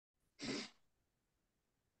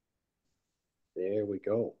There we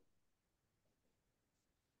go.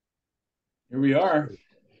 Here we are.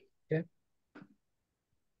 Okay.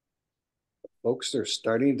 Folks are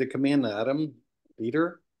starting to come in. Adam,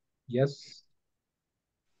 Peter? Yes.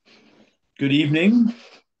 Good evening.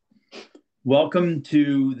 Welcome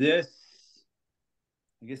to this,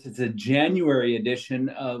 I guess it's a January edition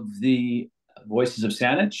of the Voices of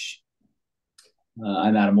Saanich.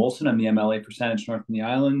 I'm Adam Olsen. I'm the MLA for Saanich North and the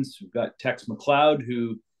Islands. We've got Tex McLeod,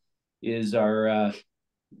 who is our,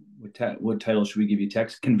 what title should we give you,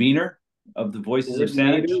 Tex? Convener of the Voices of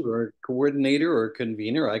Saanich. Coordinator or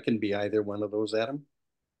convener. I can be either one of those, Adam.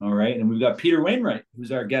 All right. And we've got Peter Wainwright,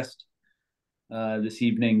 who's our guest this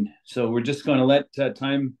evening. So we're just going to let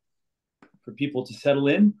time for people to settle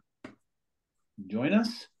in, join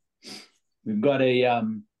us. We've got a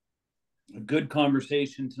good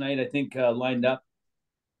conversation tonight, I think, lined up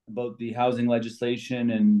about the housing legislation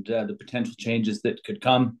and the potential changes that could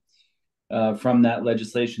come from that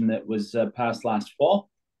legislation that was passed last fall.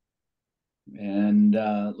 And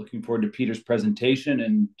looking forward to Peter's presentation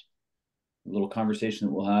and a little conversation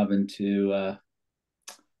that we'll have, and to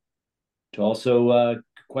also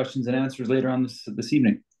questions and answers later on this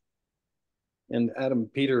evening. And Adam,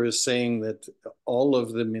 Peter is saying that all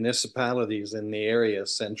of the municipalities in the area,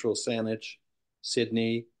 Central Saanich,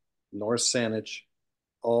 Sidney, North Saanich,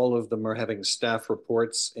 all of them are having staff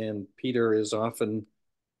reports, and Peter is often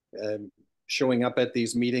showing up at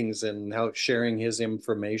these meetings and sharing his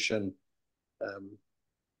information.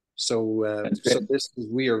 So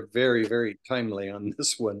we are very, very timely on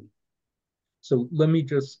this one. So let me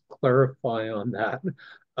just clarify on that.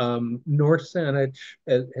 North Saanich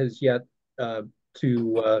has yet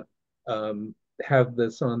to have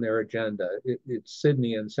this on their agenda. It's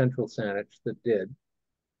Sidney and Central Saanich that did.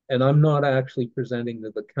 And I'm not actually presenting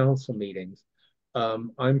to the council meetings.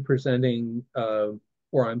 I'm presenting,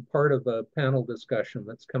 or I'm part of a panel discussion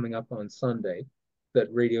that's coming up on Sunday that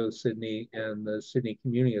Radio Sidney and the Sidney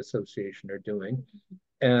Community Association are doing.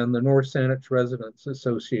 And the North Saanich Residents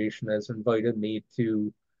Association has invited me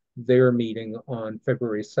to their meeting on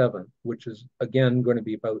February 7th, which is again going to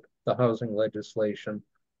be about the housing legislation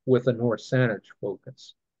with a North Saanich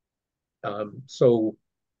focus. So,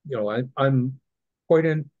 you know, I'm quite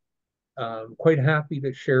happy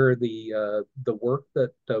to share the work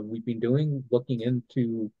that we've been doing, looking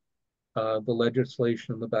into the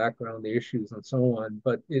legislation, the background, the issues, and so on.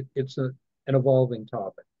 But it's an evolving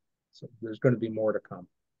topic, so there's going to be more to come.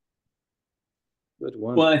 Good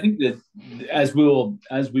one. Well, I think that as we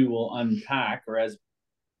will unpack, or as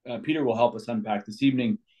Peter will help us unpack this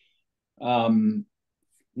evening, one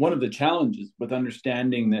of the challenges with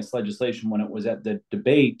understanding this legislation when it was at the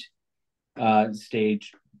debate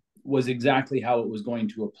stage was exactly how it was going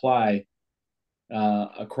to apply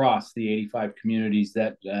across the 85 communities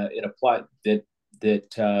that it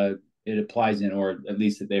applies in, or at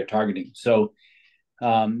least that they're targeting. So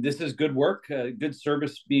this is good work, good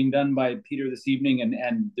service being done by Peter this evening,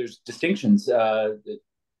 and there's distinctions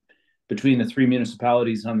between the three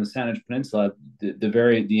municipalities on the Saanich Peninsula.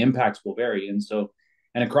 The impacts will vary, and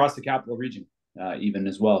across the capital region even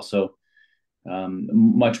as well. So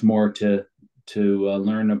much more to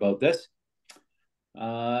learn about this.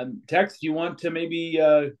 Tex, do you want to maybe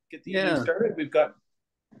get the evening started? We've got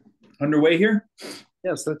underway here.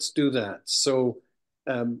 Yes, let's do that. So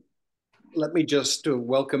let me just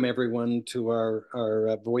welcome everyone to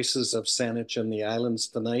our Voices of Saanich and the Islands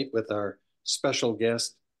tonight with our special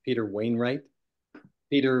guest, Peter Wainwright.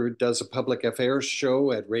 Peter does a public affairs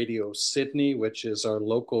show at Radio Sidney, which is our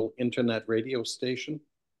local internet radio station.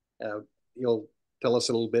 He'll tell us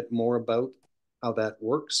a little bit more about how that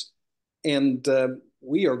works. And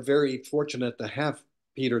we are very fortunate to have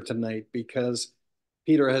Peter tonight, because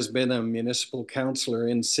Peter has been a municipal councillor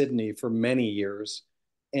in Sidney for many years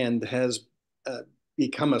and has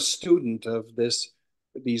become a student of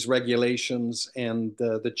these regulations and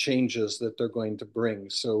the changes that they're going to bring.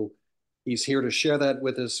 So he's here to share that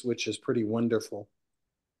with us, which is pretty wonderful.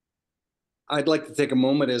 I'd like to take a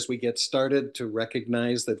moment as we get started to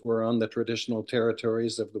recognize that we're on the traditional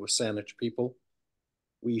territories of the Saanich people.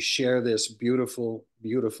 We share this beautiful,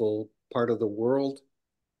 beautiful part of the world,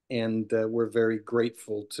 and we're very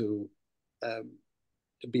grateful to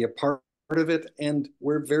be a part of it, and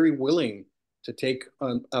we're very willing to take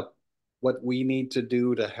up what we need to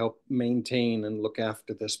do to help maintain and look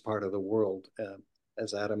after this part of the world,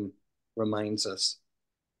 as Adam reminds us.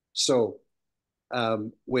 So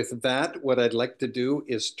with that, what I'd like to do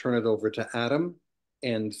is turn it over to Adam,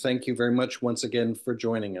 and thank you very much once again for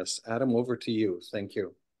joining us. Adam, over to you. Thank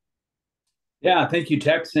you. Yeah, thank you,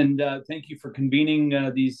 Tex, and thank you for convening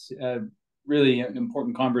these really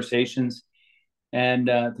important conversations. And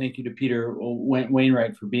thank you to Peter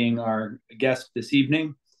Wainwright for being our guest this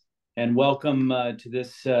evening. And welcome to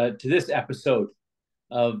this episode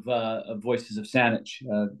of Voices of Saanich,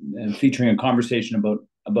 and featuring a conversation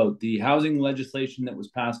about the housing legislation that was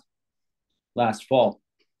passed last fall.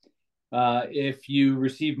 If you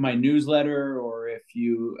received my newsletter, or if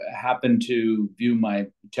you happen to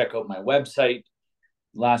check out my website,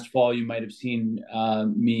 last fall you might have seen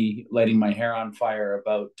me lighting my hair on fire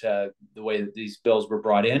about the way that these bills were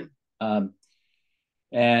brought in,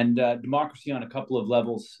 and democracy on a couple of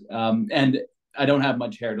levels. And I don't have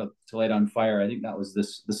much hair to light on fire. I think that was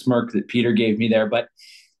the smirk that Peter gave me there. But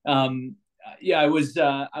yeah, I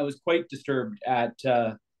was quite disturbed at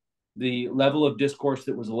the level of discourse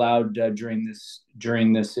that was allowed during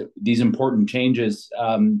these important changes,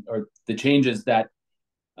 or the changes that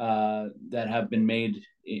have been made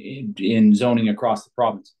in zoning across the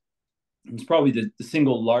province. It's probably the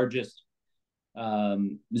single largest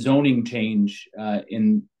zoning change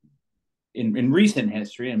in recent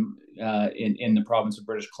history in the province of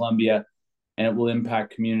British Columbia, and it will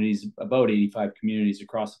impact communities, about 85 communities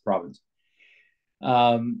across the province.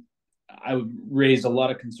 I raised a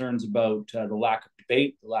lot of concerns about the lack of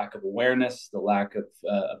debate, the lack of awareness, the lack of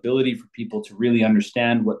ability for people to really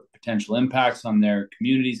understand what the potential impacts on their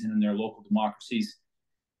communities and in their local democracies.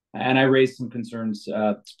 And I raised some concerns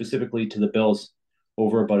specifically to the bills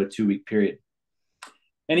over about a 2-week period.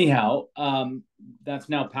 Anyhow, that's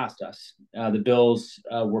now past us. The bills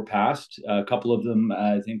were passed. A couple of them,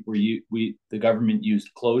 I think, the government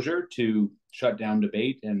used closure to shut down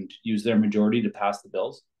debate and use their majority to pass the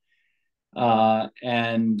bills.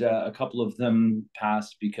 And a couple of them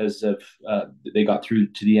passed because of they got through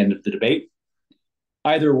to the end of the debate.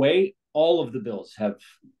 Either way, all of the bills have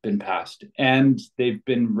been passed, and they've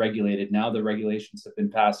been regulated. Now the regulations have been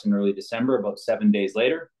passed in early December, about 7 days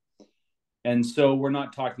later. And so we're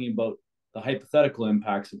not talking about the hypothetical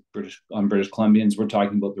impacts on British Columbians. We're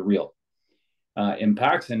talking about the real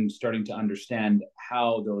impacts, and starting to understand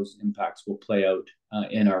how those impacts will play out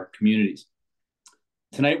in our communities.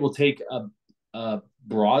 Tonight we'll take a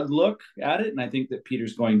broad look at it, and I think that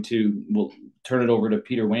we'll turn it over to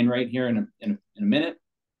Peter Wainwright here in a minute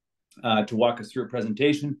to walk us through a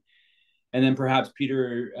presentation, and then perhaps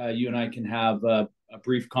Peter, you and I can have a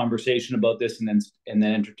brief conversation about this, and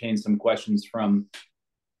then entertain some questions from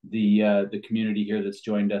the community here that's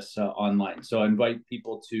joined us online. So I invite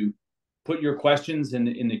people to put your questions in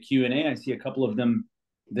the Q&A. I see a couple of them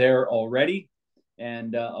there already,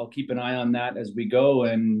 and I'll keep an eye on that as we go.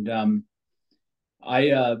 And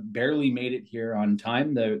I barely made it here on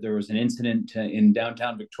time. There was an incident in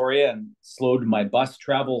downtown Victoria and slowed my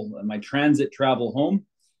transit travel home.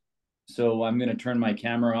 So I'm going to turn my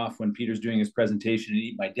camera off when Peter's doing his presentation and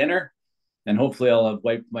eat my dinner. And hopefully I'll have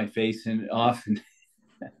wiped my face off, and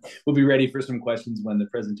we'll be ready for some questions when the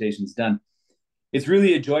presentation's done. It's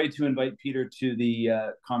really a joy to invite Peter to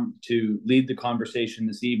lead the conversation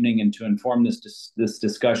this evening and to inform this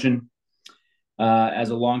discussion. As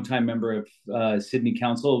a longtime member of Sidney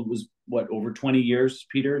Council, it was over 20 years,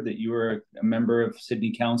 Peter, that you were a member of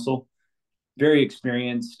Sidney Council. Very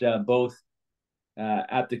experienced, both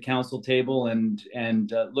at the council table and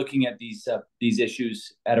looking at these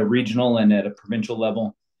issues at a regional and at a provincial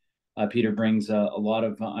level. Peter brings a lot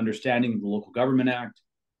of understanding of the Local Government Act,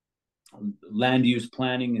 land use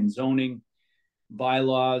planning and zoning,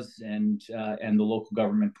 bylaws, and the local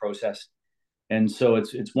government process. And so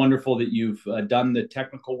it's wonderful that you've done the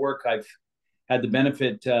technical work. I've had the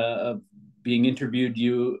benefit of being interviewed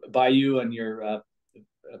by you on your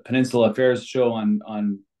Peninsula Affairs show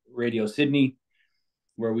on Radio Sidney,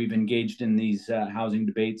 where we've engaged in these housing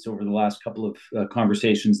debates over the last couple of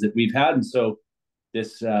conversations that we've had. And so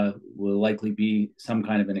this will likely be some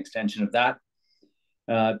kind of an extension of that.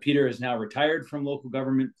 Peter is now retired from local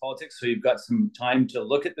government politics, so you've got some time to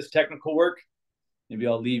look at this technical work. Maybe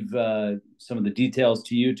I'll leave some of the details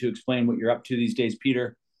to you to explain what you're up to these days,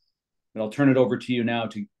 Peter. But I'll turn it over to you now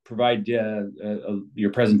to provide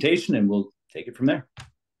your presentation, and we'll take it from there.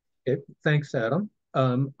 Okay, thanks, Adam.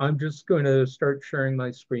 I'm just going to start sharing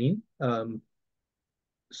my screen.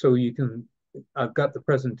 So I've got the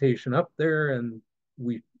presentation up there, and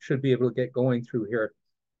we should be able to get going through here.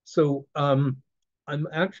 So I'm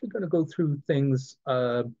actually going to go through things,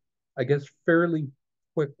 I guess, fairly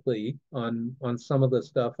quickly on some of the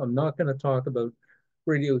stuff. I'm not going to talk about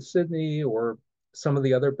Radio Sidney or some of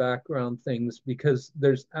the other background things, because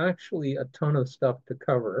there's actually a ton of stuff to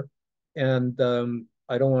cover, and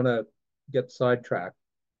I don't want to get sidetracked.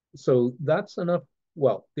 So that's enough.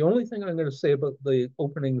 Well, the only thing I'm going to say about the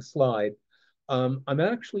opening slide, I'm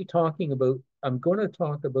going to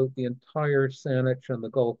talk about the entire Saanich and the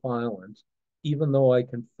Gulf Islands, even though I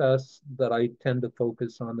confess that I tend to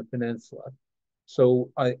focus on the peninsula. So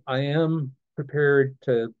I am prepared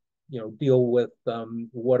to, deal with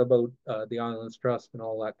what about the Islands Trust and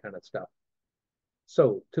all that kind of stuff.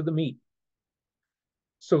 So to the meat.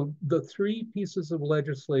 So the three pieces of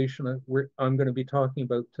legislation I'm going to be talking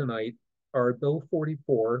about tonight are Bill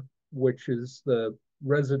 44, which is the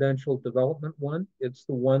residential development one. It's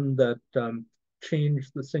the one that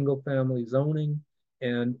changed the single family zoning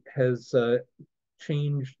and has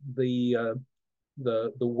changed the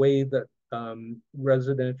way that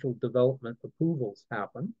residential development approvals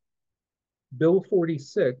happen. Bill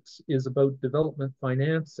 46 is about development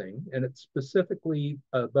financing, and it's specifically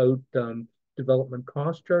about development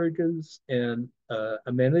cost charges and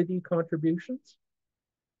amenity contributions.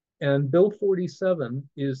 And Bill 47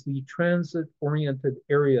 is the transit-oriented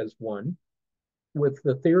areas one, with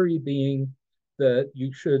the theory being that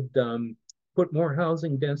you should put more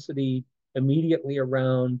housing density immediately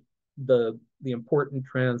around the important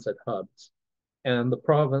transit hubs, and the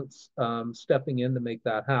province stepping in to make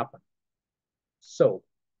that happen. So,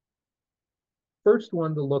 first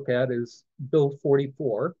one to look at is Bill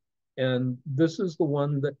 44, and this is the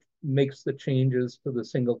one that makes the changes to the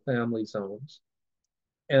single family zones.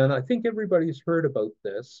 And I think everybody's heard about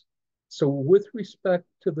this. So with respect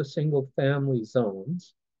to the single family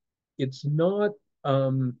zones, it's not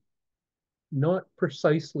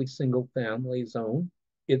precisely single family zone.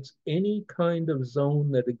 It's any kind of zone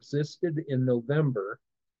that existed in November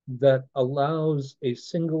that allows a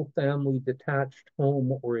single family detached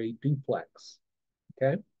home or a duplex,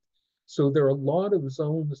 okay? So there are a lot of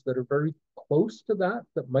zones that are very close to that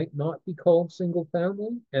might not be called single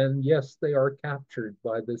family, and yes, they are captured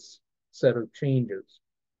by this set of changes.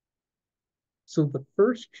 So the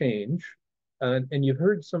first change, and you've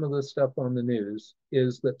heard some of this stuff on the news,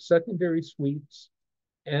 is that secondary suites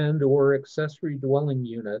and or accessory dwelling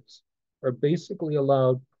units are basically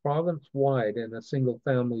allowed province-wide in a single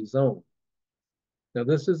family zone. Now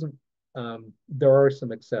this isn't, there are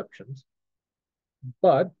some exceptions,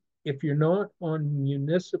 but if you're not on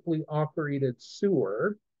municipally operated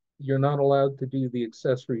sewer, you're not allowed to do the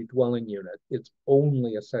accessory dwelling unit. It's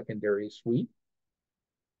only a secondary suite.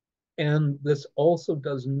 And this also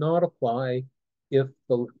does not apply if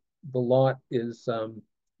the lot is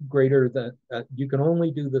greater than, you can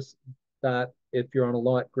only do that if you're on a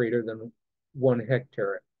lot greater than 1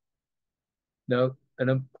 hectare. Now, an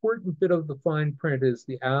important bit of the fine print is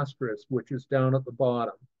the asterisk, which is down at the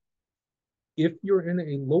bottom. If you're in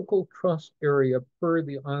a local trust area per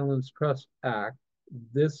the Islands Trust Act,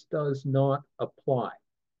 this does not apply.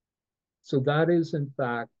 So that is, in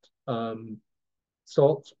fact,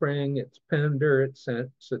 Salt Spring, it's Pender, it's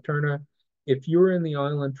Saturna. If you're in the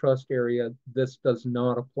Island Trust area, this does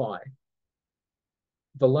not apply.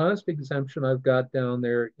 The last exemption I've got down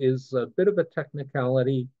there is a bit of a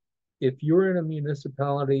technicality. If you're in a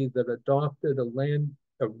municipality that adopted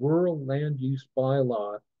a rural land use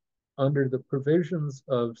bylaw under the provisions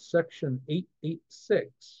of Section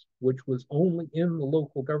 886, which was only in the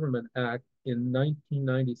Local Government Act in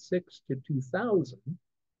 1996 to 2000,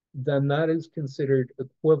 then that is considered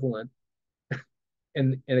equivalent.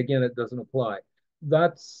 And again, it doesn't apply.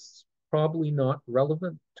 That's probably not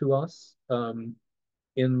relevant to us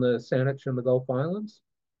in the Saanich and the Gulf Islands.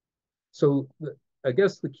 So I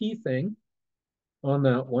guess the key thing on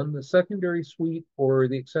that one, the secondary suite or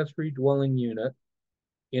the accessory dwelling unit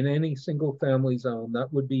in any single family zone,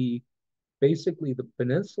 that would be basically the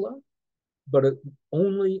peninsula, but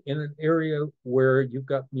only in an area where you've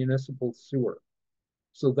got municipal sewer.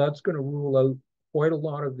 So that's going to rule out quite a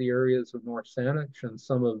lot of the areas of North Saanich and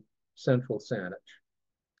some of Central Saanich.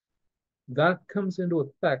 That comes into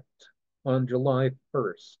effect on July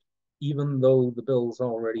 1st, even though the bill's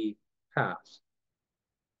already passed.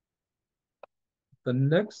 The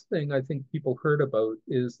next thing I think people heard about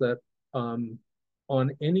is that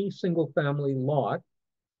on any single family lot,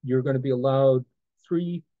 you're going to be allowed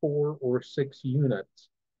 3, 4, or 6 units,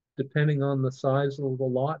 depending on the size of the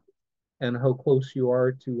lot and how close you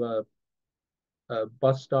are to a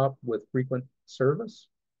bus stop with frequent service.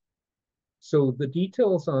 So the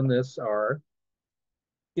details on this are,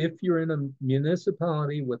 if you're in a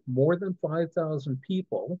municipality with more than 5,000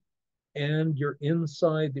 people and you're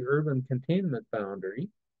inside the urban containment boundary,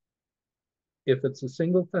 if it's a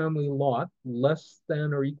single family lot less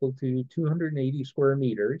than or equal to 280 square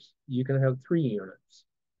meters, you can have 3 units.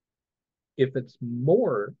 If it's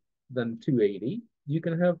more than 280, you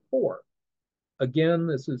can have 4. Again,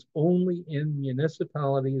 this is only in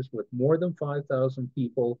municipalities with more than 5,000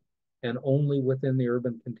 people and only within the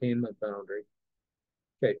urban containment boundary.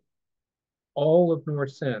 Okay, all of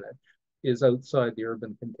North Saanich is outside the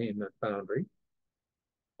urban containment boundary.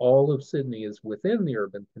 All of Sidney is within the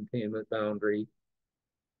urban containment boundary.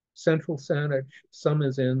 Central Saanich, some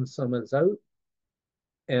is in, some is out.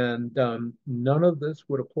 And none of this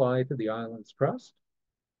would apply to the Islands Trust.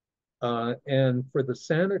 And for the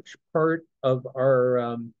Saanich part of our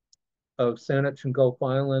of Saanich and Gulf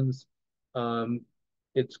Islands,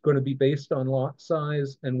 it's going to be based on lot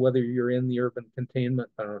size and whether you're in the urban containment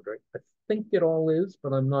boundary. I think it all is,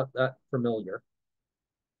 but I'm not that familiar.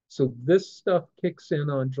 So this stuff kicks in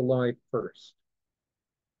on July 1st.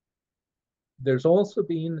 There's also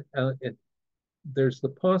been, there's the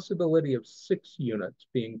possibility of 6 units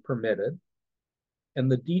being permitted.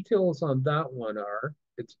 And the details on that one are,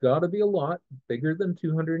 it's got to be a lot bigger than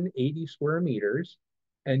 280 square meters,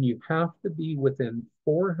 and you have to be within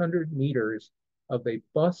 400 meters of a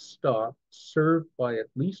bus stop served by at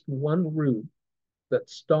least one route that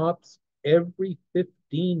stops every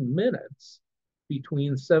 15 minutes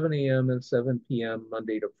between 7 a.m. and 7 p.m.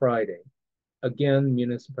 Monday to Friday. Again,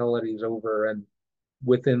 municipalities over and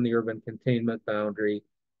within the urban containment boundary.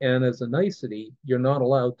 And as a nicety, you're not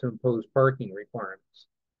allowed to impose parking requirements.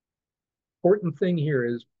 Important thing here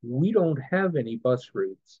is we don't have any bus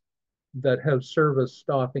routes that have service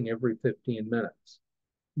stopping every 15 minutes.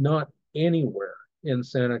 Not anywhere in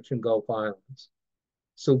Saanich and Gulf Islands.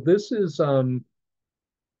 So this is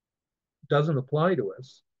doesn't apply to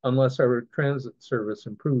us unless our transit service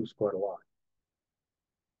improves quite a lot.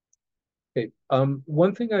 Okay,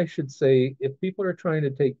 one thing I should say, if people are trying to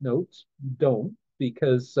take notes, don't,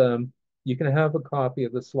 because you can have a copy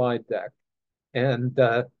of the slide deck. And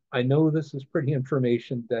I know this is pretty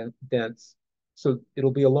information dense, so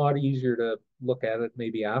it'll be a lot easier to look at it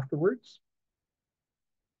maybe afterwards.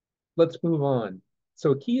 Let's move on.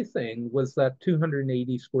 So a key thing was that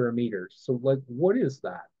 280 square meters. So like, what is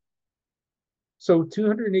that? So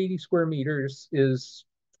 280 square meters is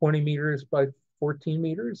 20 meters by 14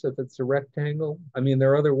 meters if it's a rectangle. I mean,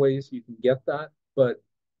 there are other ways you can get that, but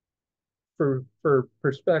for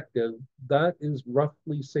perspective, that is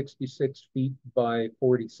roughly 66 feet by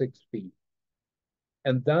 46 feet.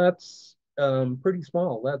 And that's pretty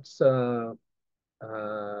small. That's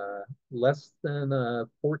less than a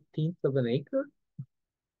 14th of an acre.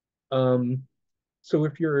 So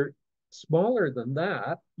if you're smaller than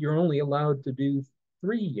that, you're only allowed to do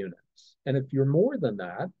 3 units. And if you're more than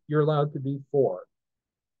that, you're allowed to do 4.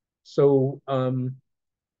 So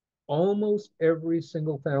almost every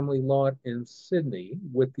single family lot in Sidney,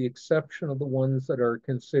 with the exception of the ones that are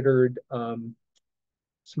considered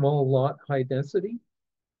small lot high density,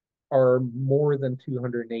 are more than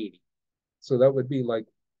 280. So that would be like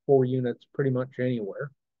 4 units pretty much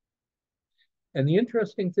anywhere. And the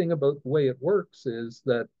interesting thing about the way it works is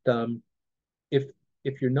that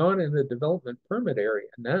if you're not in the development permit area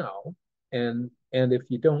now, and if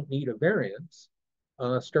you don't need a variance,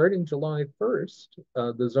 starting July 1st,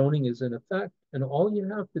 the zoning is in effect, and all you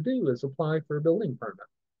have to do is apply for a building permit.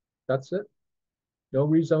 That's it. No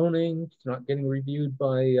rezoning, it's not getting reviewed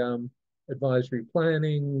by advisory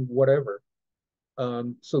planning, whatever.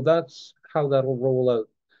 So that's how that'll roll out.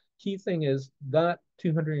 Key thing is that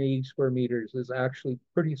 280 square meters is actually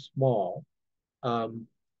pretty small.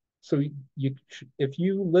 So if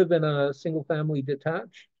you live in a single family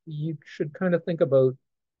detached, you should kind of think about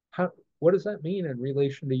what does that mean in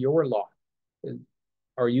relation to your lot?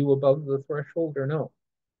 Are you above the threshold or no?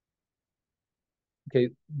 Okay,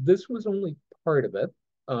 this was only part of it.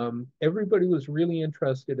 Everybody was really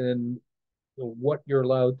interested in what you're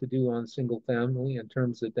allowed to do on single family in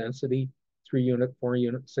terms of density, 3 unit, 4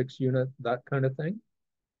 unit, 6 unit, that kind of thing.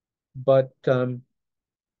 But okay,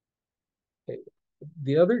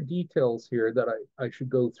 the other details here that I should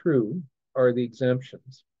go through are the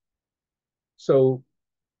exemptions. So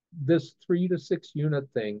this 3 to 6 unit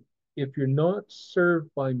thing, if you're not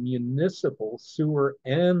served by municipal sewer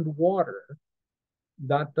and water,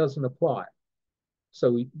 that doesn't apply.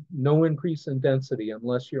 So no increase in density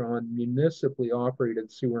unless you're on municipally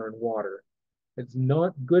operated sewer and water. It's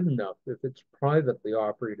not good enough if it's privately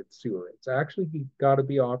operated sewer. It's actually got to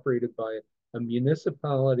be operated by a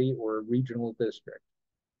municipality or a regional district.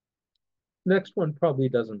 Next one probably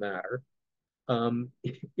doesn't matter.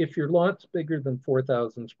 If your lot's bigger than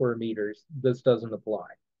 4,000 square meters, this doesn't apply.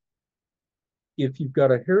 If you've got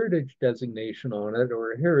a heritage designation on it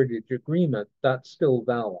or a heritage agreement, that's still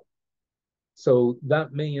valid. So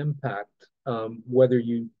that may impact whether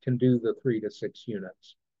you can do the 3 to 6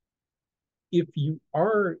 units. If you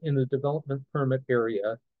are in a development permit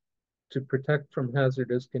area to protect from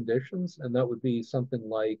hazardous conditions, and that would be something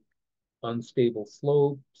like unstable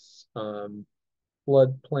slopes,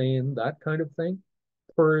 floodplain, that kind of thing,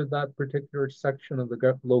 per that particular section of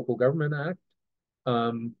the Local Government Act.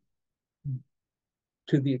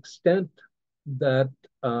 To the extent that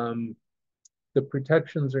the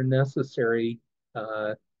protections are necessary,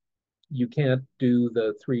 you can't do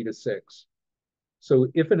the 3 to 6. So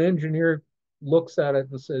if an engineer looks at it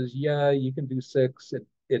and says, yeah, you can do 6,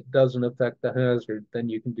 it doesn't affect the hazard, then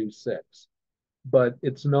you can do 6. But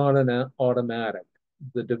it's not an automatic.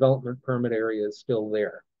 The development permit area is still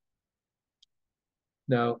there.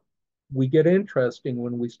 Now, we get interesting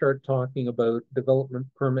when we start talking about development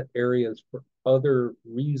permit areas for other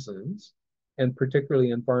reasons, and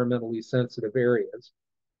particularly environmentally sensitive areas.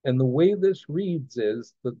 And the way this reads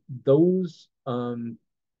is that those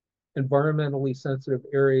environmentally sensitive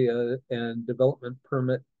area and development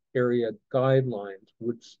permit area guidelines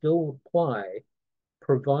would still apply,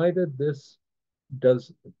 provided this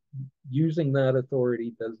does, using that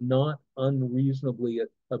authority, does not unreasonably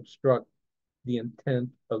obstruct the intent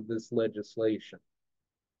of this legislation.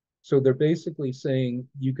 So they're basically saying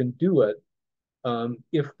you can do it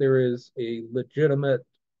if there is a legitimate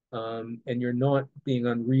and you're not being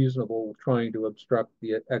unreasonable trying to obstruct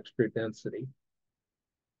the extra density.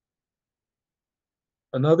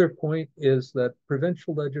 Another point is that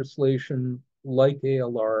provincial legislation like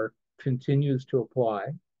ALR continues to apply,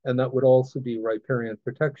 and that would also be Riparian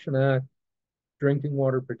Protection Act, Drinking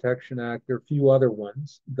Water Protection Act. There are a few other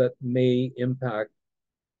ones that may impact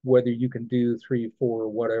whether you can do 3, 4,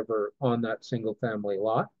 whatever on that single family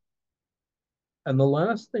lot. And the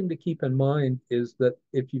last thing to keep in mind is that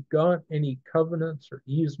if you've got any covenants or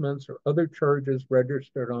easements or other charges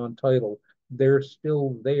registered on title, they're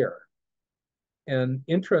still there. And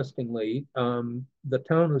interestingly, the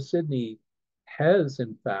town of Sidney has,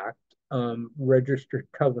 in fact, registered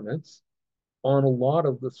covenants on a lot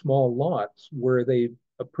of the small lots where they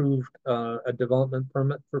approved a development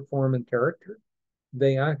permit for form and character.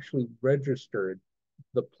 They actually registered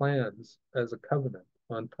the plans as a covenant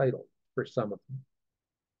on title for some of them.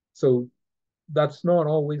 So that's not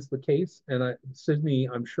always the case. And Sidney,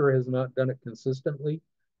 I'm sure, has not done it consistently.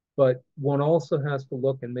 But one also has to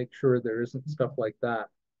look and make sure there isn't stuff like that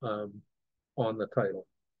on the title,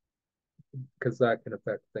 because that can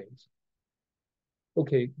affect things.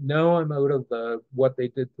 Okay, now I'm out of what they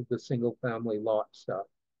did to the single family lot stuff.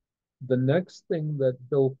 The next thing that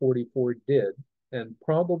Bill 44 did, and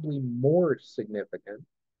probably more significant,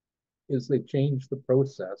 is they changed the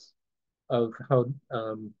process of how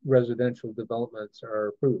residential developments are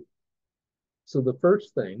approved. So the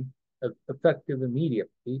first thing, effective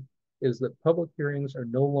immediately, is that public hearings are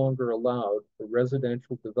no longer allowed for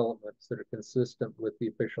residential developments that are consistent with the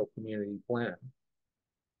official community plan.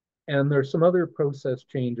 And there's some other process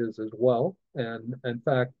changes as well. And in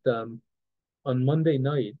fact, on Monday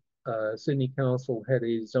night, Sidney Council had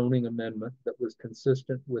a zoning amendment that was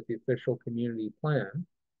consistent with the official community plan.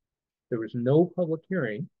 There was no public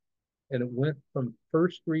hearing, and it went from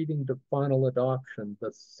first reading to final adoption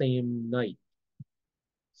the same night.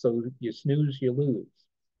 So you snooze, you lose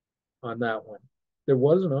on that one. There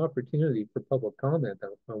was an opportunity for public comment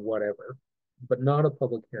on whatever, but not a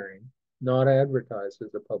public hearing, not advertised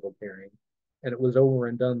as a public hearing, and it was over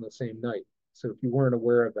and done the same night. So if you weren't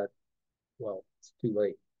aware of it, well, it's too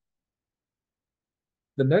late.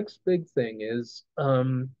 The next big thing is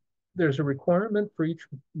there's a requirement for each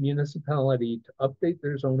municipality to update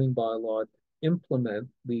their zoning bylaw to implement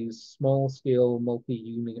these small-scale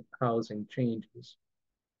multi-unit housing changes.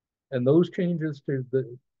 And those changes to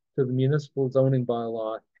the municipal zoning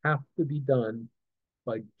bylaw have to be done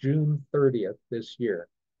by June 30th this year.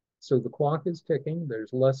 So the clock is ticking.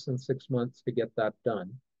 There's less than 6 months to get that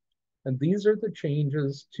done. And these are the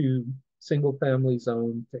changes to single family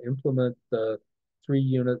zone to implement the 3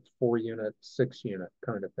 unit, 4 unit, 6 unit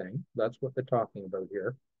kind of thing. That's what they're talking about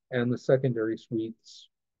here. And the secondary suites,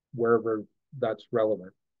 wherever that's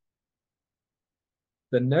relevant.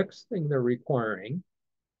 The next thing they're requiring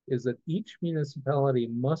is that each municipality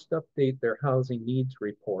must update their housing needs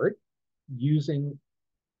report using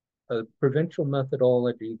a provincial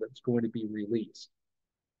methodology that's going to be released.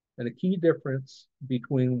 And a key difference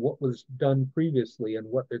between what was done previously and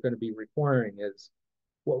what they're going to be requiring is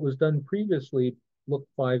what was done previously looked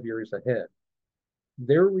 5 years ahead.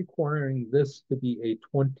 They're requiring this to be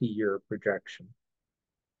a 20-year projection.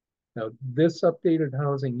 Now, this updated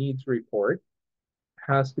housing needs report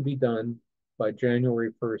has to be done by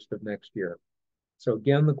January 1st of next year. So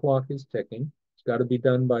again, the clock is ticking. It's got to be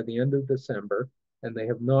done by the end of December, and they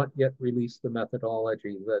have not yet released the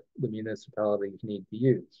methodology that the municipalities need to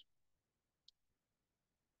use.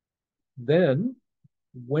 Then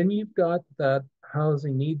When you've got that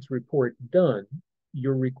housing needs report done,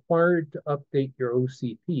 you're required to update your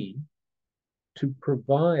OCP to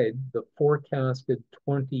provide the forecasted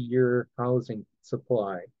 20-year housing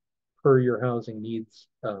supply per your housing needs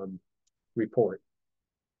report.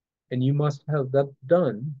 And you must have that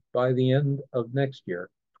done by the end of next year,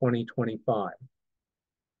 2025.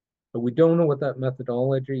 But we don't know what that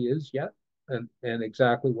methodology is yet and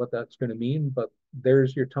exactly what that's going to mean, but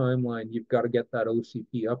there's your timeline. You've got to get that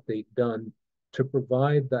OCP update done to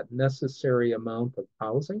provide that necessary amount of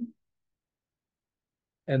housing.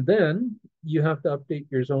 And then you have to update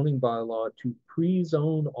your zoning bylaw to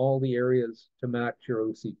pre-zone all the areas to match your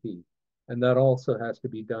OCP. And that also has to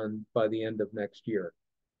be done by the end of next year.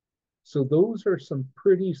 So those are some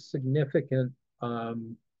pretty significant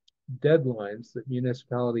deadlines that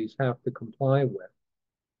municipalities have to comply with.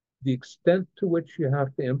 The extent to which you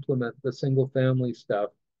have to implement the single family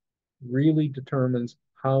stuff really determines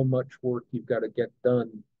how much work you've got to get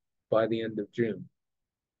done by the end of June.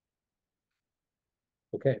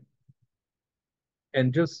 Okay.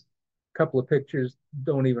 And just a couple of pictures,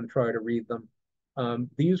 don't even try to read them.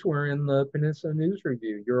 These were in the Peninsula News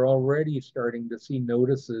Review. You're already starting to see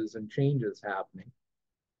notices and changes happening.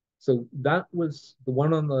 So that was the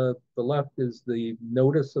one on the left is the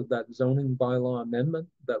notice of that zoning bylaw amendment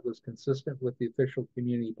that was consistent with the official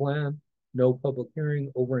community plan. No public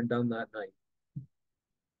hearing, over and done that night.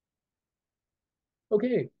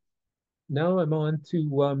 Okay, now I'm on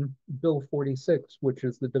to Bill 46, which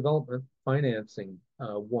is the development financing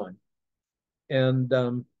one.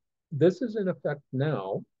 And this is in effect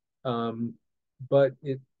now, but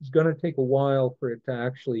it's going to take a while for it to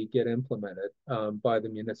actually get implemented by the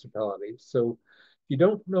municipalities. So if you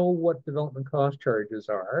don't know what development cost charges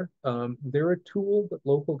are, they're a tool that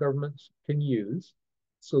local governments can use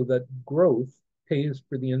so that growth pays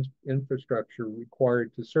for the infrastructure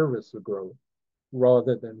required to service the growth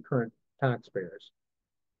rather than current taxpayers.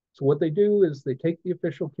 So what they do is they take the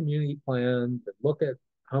official community plan, they look at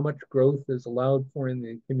how much growth is allowed for in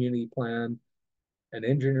the community plan. An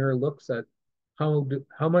engineer looks at how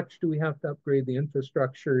much do we have to upgrade the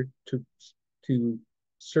infrastructure to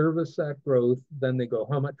service that growth. Then they go,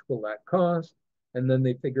 how much will that cost? And then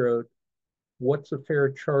they figure out what's a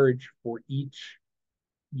fair charge for each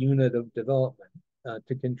unit of development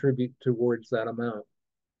to contribute towards that amount.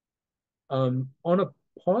 On a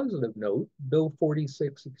positive note, Bill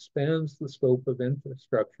 46 expands the scope of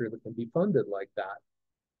infrastructure that can be funded like that.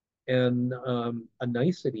 And a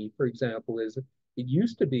nicety, for example, is it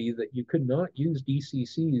used to be that you could not use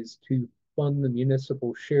DCCs to fund the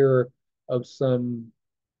municipal share of some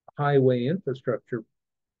highway infrastructure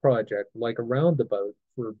project, like a roundabout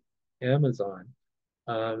for Amazon,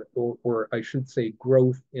 or I should say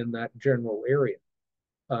growth in that general area.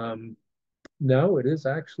 Now it is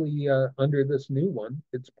actually, under this new one,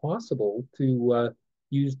 it's possible to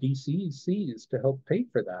use DCCs to help pay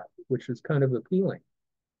for that, which is kind of appealing.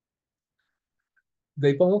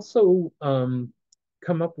 They've also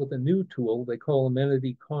come up with a new tool they call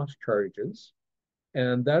amenity cost charges.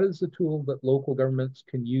 And that is a tool that local governments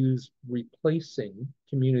can use replacing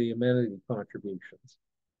community amenity contributions.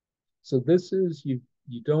 So this is, you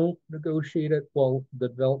don't negotiate it while the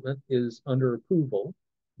development is under approval.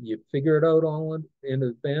 You figure it out all in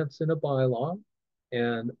advance in a bylaw,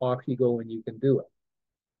 and off you go and you can do it.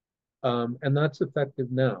 And that's effective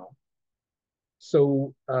now.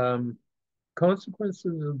 So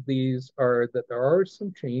consequences of these are that there are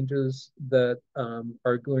some changes that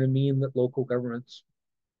are going to mean that local governments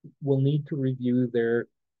will need to review their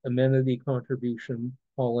amenity contribution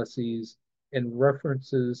policies and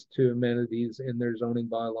references to amenities in their zoning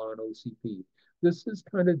bylaw and OCP. This is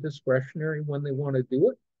kind of discretionary when they want to do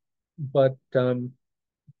it, but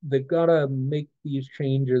they've got to make these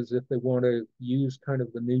changes if they want to use kind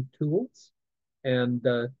of the new tools. And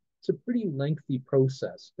it's a pretty lengthy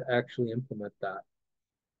process to actually implement that.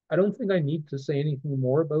 I don't think I need to say anything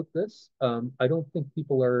more about this. I don't think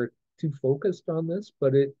people are too focused on this,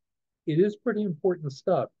 but it is pretty important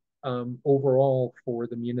stuff overall for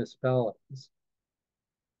the municipalities.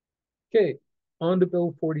 Okay, on to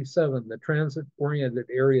Bill 47, the transit-oriented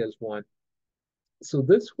areas one. So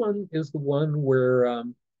this one is the one where,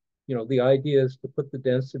 you know, the idea is to put the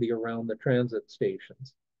density around the transit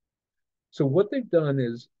stations. So what they've done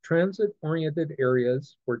is transit-oriented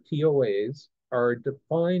areas, or TOAs, are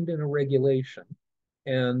defined in a regulation,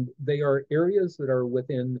 and they are areas that are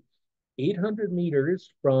within 800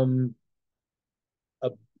 meters from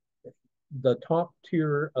the top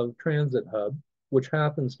tier of transit hub, which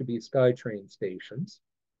happens to be SkyTrain stations,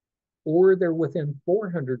 or they're within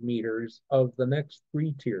 400 meters of the next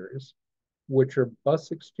 3 tiers, which are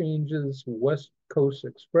bus exchanges, West Coast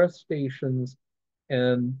Express stations,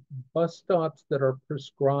 and bus stops that are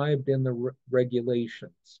prescribed in the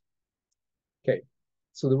regulations. Okay,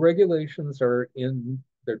 so the regulations are in,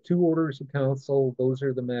 they're 2 orders of council. Those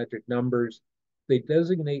are the magic numbers. They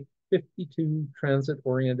designate 52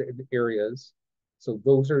 transit-oriented areas. So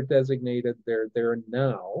those are designated, they're there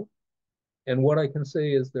now. And what I can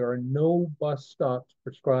say is there are no bus stops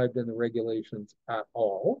prescribed in the regulations at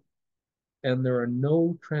all. And there are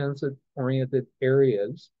no transit-oriented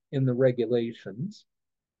areas in the regulations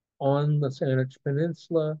on the Saanich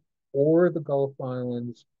Peninsula or the Gulf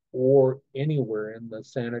Islands or anywhere in the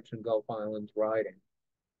Saanich and Gulf Islands riding.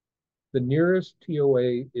 The nearest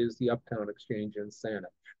TOA is the Uptown Exchange in Saanich.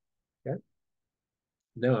 Okay?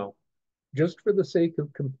 Now, just for the sake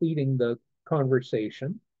of completing the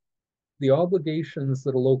conversation, the obligations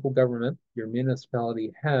that a local government, your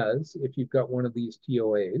municipality, has if you've got one of these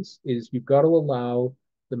TOAs is you've got to allow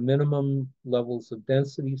the minimum levels of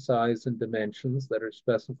density, size, and dimensions that are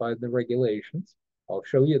specified in the regulations. I'll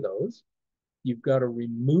show you those. You've got to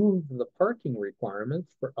remove the parking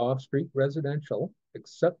requirements for off-street residential,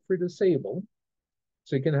 except for disabled.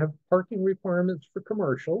 So you can have parking requirements for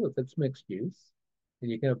commercial if it's mixed use,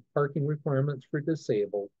 and you can have parking requirements for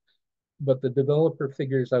disabled, but the developer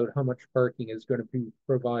figures out how much parking is going to be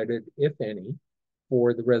provided, if any,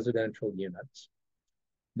 for the residential units.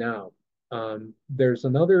 Now, there's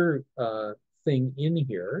another thing in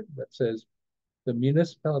here that says the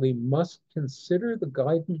municipality must consider the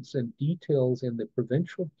guidance and details in the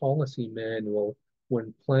provincial policy manual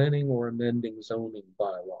when planning or amending zoning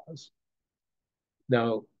bylaws.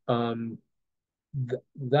 Now,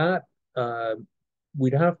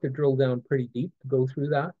 we'd have to drill down pretty deep to go through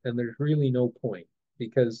that, and there's really no point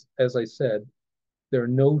because, as I said, there are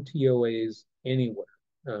no TOAs anywhere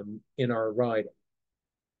in our riding.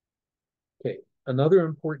 Okay, another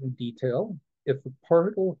important detail, if a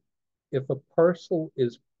parcel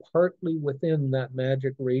is partly within that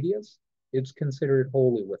magic radius, it's considered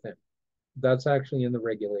wholly within. That's actually in the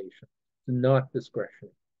regulation, not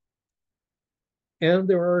discretionary. And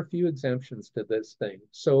there are a few exemptions to this thing.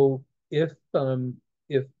 So if the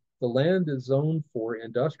land is zoned for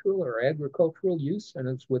industrial or agricultural use and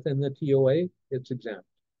it's within the TOA, it's exempt.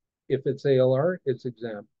 If it's ALR, it's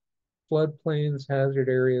exempt. Floodplains, hazard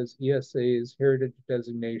areas, ESAs, heritage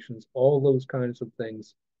designations, all those kinds of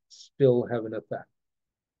things still have an effect.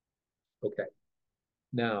 Okay,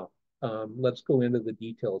 now let's go into the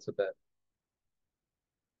details a bit.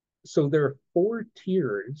 So there are 4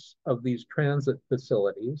 tiers of these transit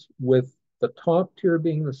facilities, with the top tier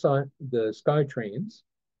being the SkyTrains.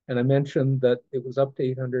 And I mentioned that it was up to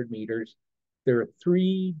 800 meters. There are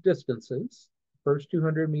 3 distances, first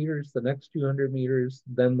 200 meters, the next 200 meters,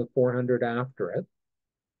 then the 400 after it.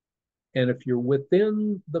 And if you're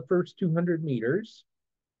within the first 200 meters,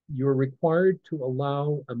 you're required to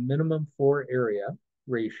allow a minimum floor area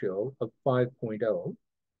ratio of 5.0,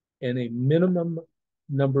 and a minimum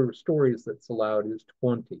number of stories that's allowed is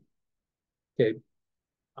 20. Okay,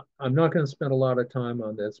 I'm not going to spend a lot of time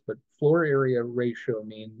on this, but floor area ratio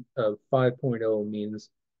of 5.0 means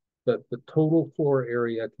that the total floor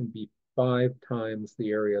area can be 5 times the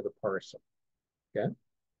area of the parcel. Okay,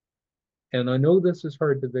 and I know this is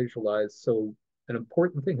hard to visualize, so an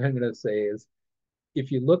important thing I'm going to say is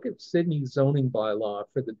if you look at Sydney's zoning bylaw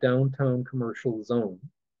for the downtown commercial zone,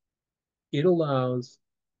 it allows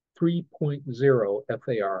 3.0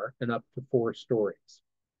 FAR and up to 4 stories.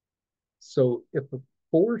 So if a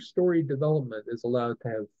 4-story development is allowed to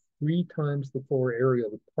have 3 times the floor area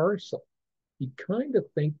of the parcel, you kind of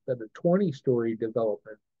think that a 20-story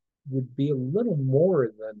development would be a little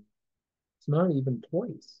more than, it's not even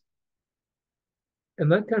twice. And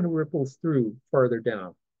that kind of ripples through farther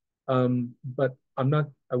down. But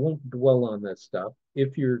I won't dwell on this stuff.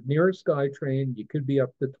 If you're near a SkyTrain, you could be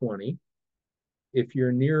up to 20. If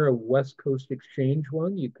you're near a West Coast Exchange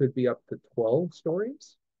one, you could be up to 12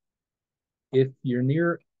 stories. If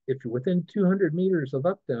you're within 200 meters of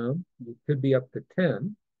Uptown, you could be up to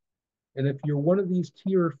 10. And if you're one of these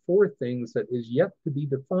tier 4 things that is yet to be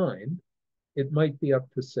defined, it might be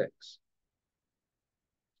up to 6.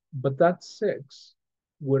 But that 6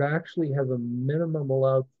 would actually have a minimum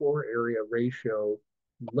allowed floor area ratio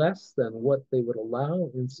less than what they would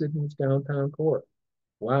allow in Sydney's downtown core.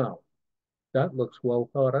 Wow, that looks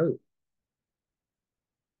well thought out.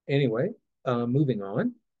 Anyway, moving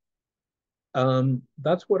on.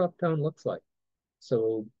 That's what Uptown looks like.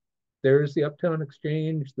 So there's the Uptown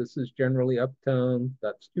Exchange. This is generally Uptown.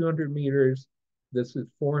 That's 200 meters. This is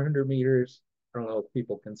 400 meters. I don't know if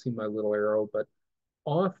people can see my little arrow, but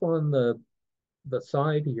off on the the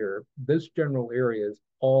side here, this general area is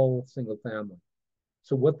all single family.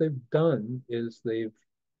 So what they've done is they've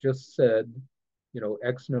just said,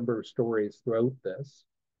 X number of stories throughout this.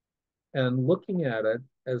 And looking at it,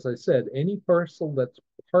 as I said, any parcel that's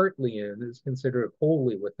partly in is considered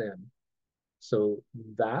wholly within. So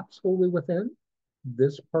that's wholly within.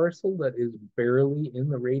 This parcel that is barely in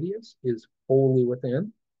the radius is wholly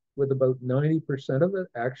within, with about 90% of it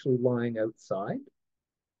actually lying outside.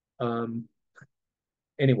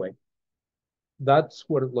 Anyway, that's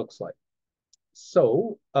what it looks like.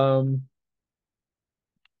 So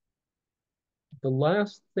the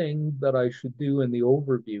last thing that I should do in the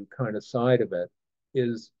overview kind of side of it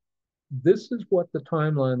is this is what the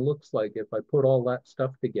timeline looks like if I put all that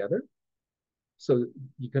stuff together. So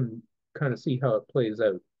you can kind of see how it plays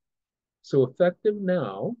out. So effective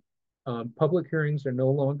now, public hearings are no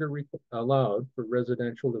longer allowed for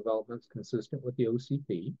residential developments consistent with the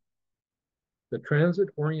OCP. The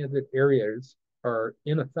transit-oriented areas are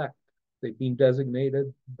in effect. They've been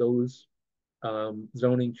designated. Those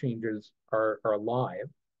zoning changes are live.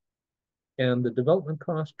 And the development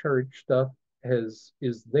cost charge stuff is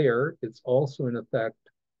there. It's also in effect,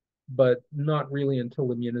 but not really until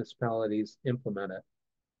the municipalities implement it.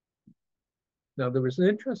 Now, there was an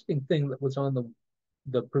interesting thing that was on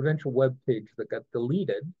the provincial webpage that got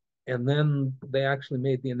deleted, and then they actually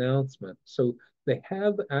made the announcement. So they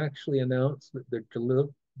have actually announced that they're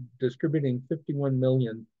distributing 51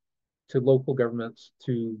 million to local governments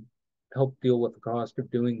to help deal with the cost of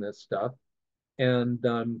doing this stuff. And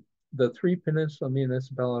the 3 peninsula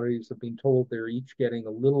municipalities have been told they're each getting a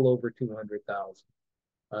little over 200,000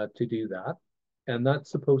 to do that. And that's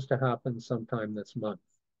supposed to happen sometime this month.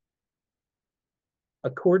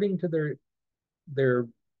 According to their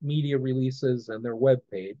media releases and their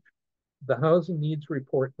webpage, the housing needs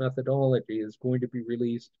report methodology is going to be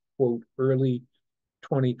released, quote, early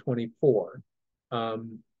 2024.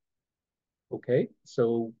 Okay,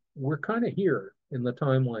 so we're kind of here in the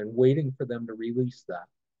timeline waiting for them to release that.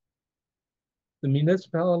 The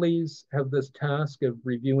municipalities have this task of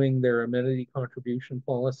reviewing their amenity contribution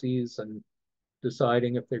policies and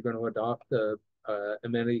deciding if they're going to adopt the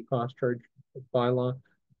amenity cost charge bylaw.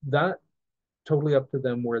 That totally up to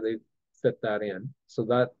them where they fit that in. So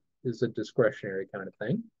that is a discretionary kind of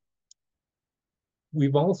thing.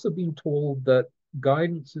 We've also been told that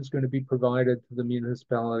guidance is going to be provided to the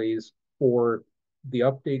municipalities for the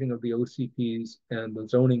updating of the OCPs and the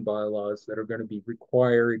zoning bylaws that are going to be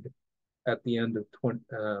required at the end of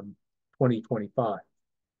 2025.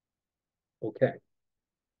 Okay.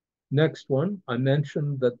 Next one, I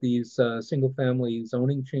mentioned that these single family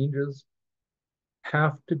zoning changes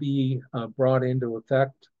have to be brought into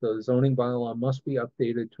effect. The zoning bylaw must be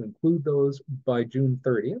updated to include those by June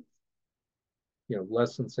 30th,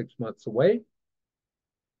 less than 6 months away.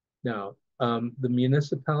 Now, the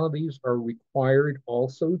municipalities are required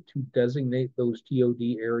also to designate those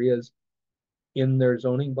TOD areas in their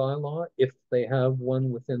zoning bylaw if they have one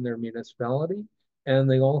within their municipality. And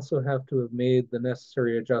they also have to have made the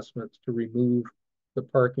necessary adjustments to remove the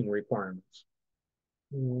parking requirements.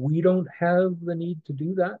 We don't have the need to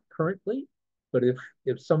do that currently, but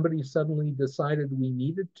if somebody suddenly decided we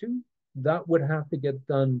needed to, that would have to get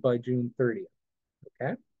done by June 30th,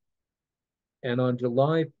 okay? And on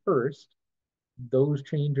July 1st, those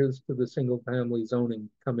changes to the single family zoning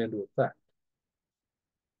come into effect.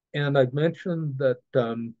 And I've mentioned that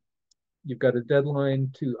you've got a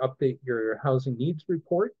deadline to update your housing needs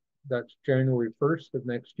report. That's January 1st of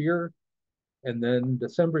next year. And then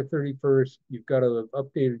December 31st, you've got to have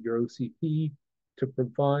updated your OCP to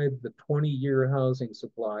provide the 20-year housing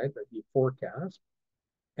supply that you forecast.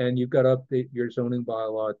 And you've got to update your zoning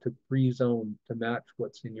bylaw to pre-zone to match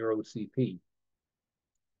what's in your OCP.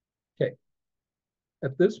 Okay.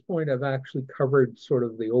 At this point, I've actually covered sort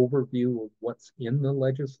of the overview of what's in the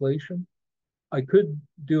legislation. I could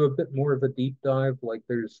do a bit more of a deep dive, like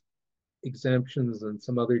there's exemptions and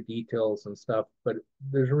some other details and stuff, but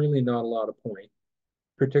there's really not a lot of point,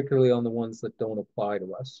 particularly on the ones that don't apply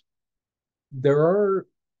to us. There are,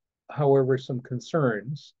 however, some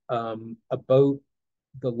concerns about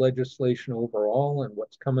the legislation overall and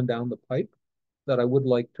what's coming down the pipe that I would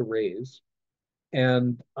like to raise.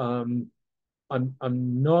 And I'm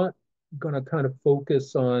not going to kind of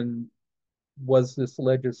focus on was this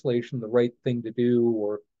legislation the right thing to do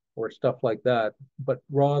or stuff like that, but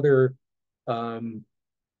rather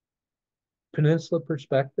Peninsula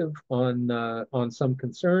perspective on some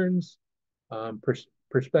concerns,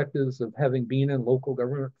 perspectives of having been in local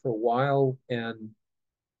government for a while and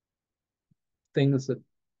things that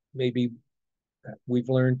maybe we've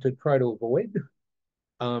learned to try to avoid.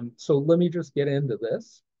 So let me just get into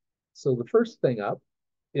this. So the first thing up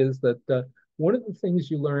is that one of the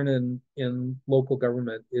things you learn in local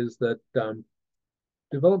government is that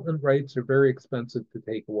development rights are very expensive to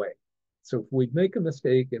take away. So if we make a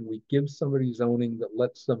mistake and we give somebody zoning that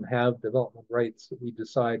lets them have development rights that we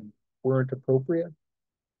decide weren't appropriate,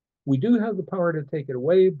 we do have the power to take it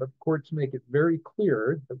away, but courts make it very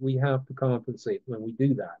clear that we have to compensate when we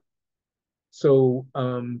do that. So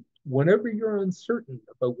whenever you're uncertain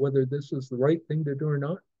about whether this is the right thing to do or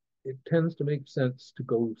not, it tends to make sense to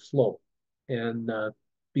go slow and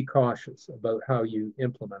be cautious about how you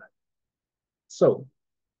implement it. So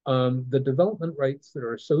the development rights that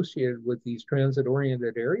are associated with these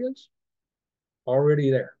transit-oriented areas,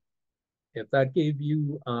 already there. If that gave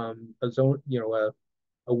you a zone,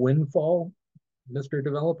 a windfall, Mr.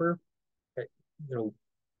 Developer,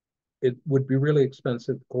 it would be really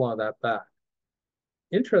expensive to claw that back.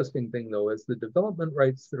 Interesting thing, though, is the development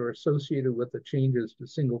rights that are associated with the changes to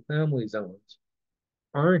single-family zones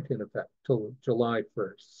aren't in effect till July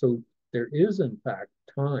 1st. So there is, in fact,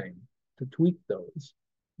 time to tweak those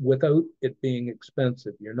without it being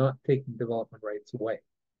expensive. You're not taking development rights away.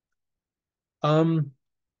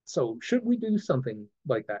 So should we do something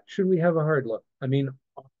like that? Should we have a hard look? I mean,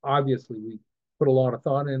 obviously, we put a lot of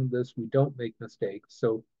thought into this. We don't make mistakes.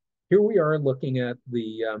 So here we are looking at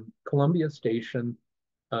the Columbia Station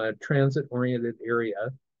transit-oriented area.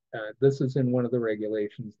 This is in one of the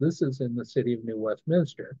regulations. This is in the city of New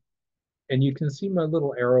Westminster. And you can see my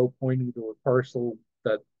little arrow pointing to a parcel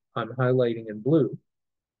that I'm highlighting in blue,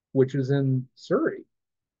 which is in Surrey.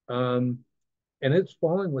 And it's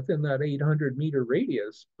falling within that 800-meter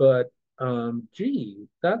radius, but gee,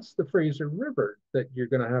 that's the Fraser River that you're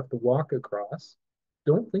going to have to walk across.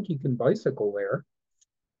 Don't think you can bicycle there.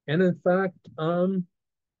 And in fact,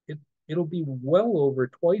 it'll be well over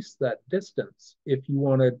twice that distance if you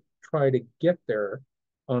want to try to get there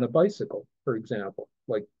on a bicycle, for example.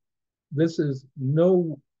 Like, this is in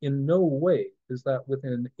no way is that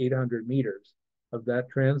within 800 meters of that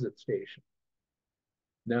transit station.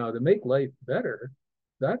 Now, to make life better,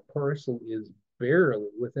 that parcel is barely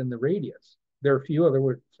within the radius. There are a few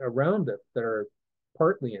others around it that are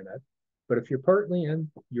partly in it, but if you're partly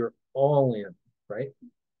in, you're all in, right?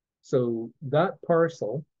 So that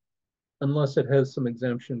parcel, unless it has some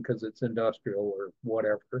exemption because it's industrial or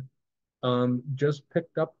whatever, just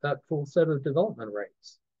picked up that full set of development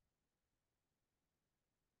rights.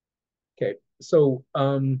 Okay, so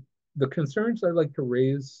the concerns I'd like to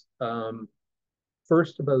raise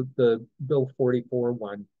first about the Bill 44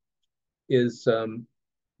 one is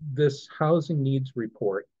this housing needs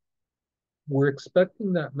report. We're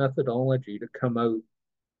expecting that methodology to come out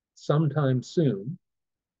sometime soon,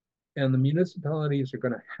 and the municipalities are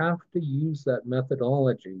going to have to use that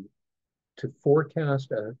methodology to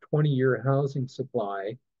forecast a 20-year housing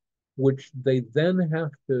supply, which they then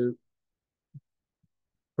have to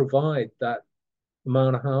provide that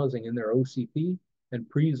amount of housing in their OCP and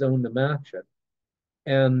pre-zone to match it.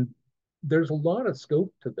 And there's a lot of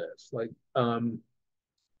scope to this. Like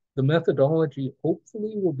the methodology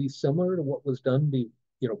hopefully will be similar to what was done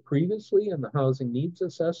previously in the housing needs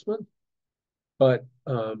assessment, but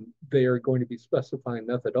they are going to be specifying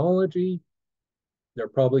methodology. They're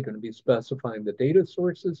probably going to be specifying the data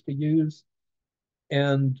sources to use.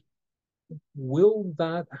 And will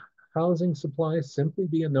that housing supply simply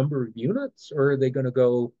be a number of units, or are they going to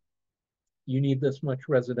go, you need this much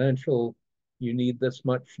residential, you need this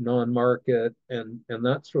much non-market, and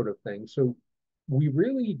that sort of thing? So we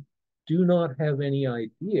really do not have any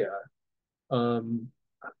idea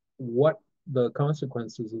what the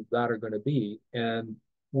consequences of that are going to be, and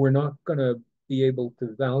we're not going to be able to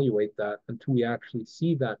evaluate that until we actually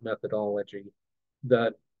see that methodology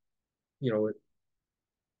that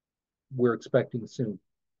we're expecting soon.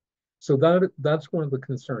 So that's one of the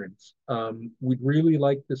concerns. We'd really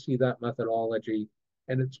like to see that methodology,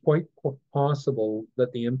 and it's quite possible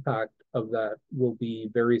that the impact of that will be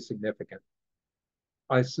very significant.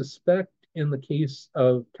 I suspect in the case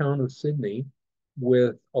of town of Sidney,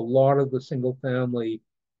 with a lot of the single family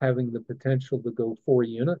having the potential to go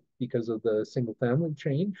 4-unit because of the single family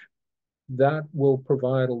change, that will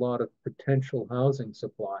provide a lot of potential housing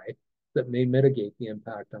supply that may mitigate the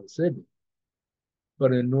impact on Sidney.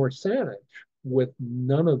 But in North Saanich, with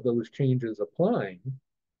none of those changes applying,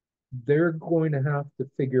 they're going to have to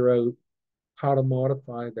figure out how to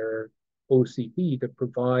modify their OCP to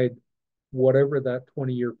provide whatever that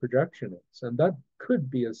 20-year projection is. And that could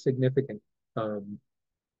be a significant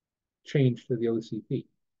change to the OCP.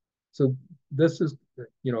 So this is,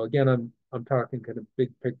 again, I'm talking kind of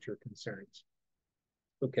big picture concerns.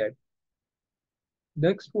 Okay.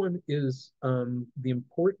 Next one is the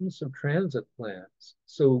importance of transit plans.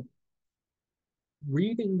 So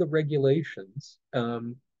reading the regulations,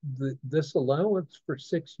 this allowance for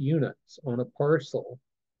 6 units on a parcel,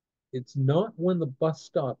 it's not when the bus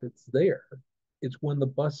stop is there, it's when the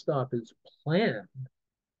bus stop is planned.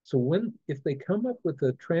 So if they come up with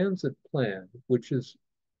a transit plan, which is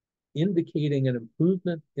indicating an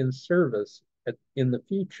improvement in service in the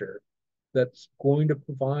future, that's going to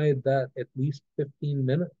provide that at least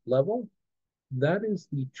 15-minute level, that is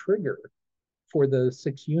the trigger for the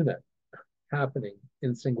 6 unit happening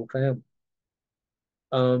in single family.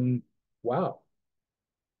 Wow.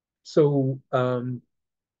 So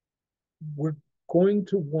we're going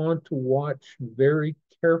to want to watch very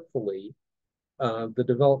carefully the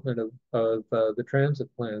development of the transit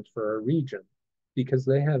plans for our region, because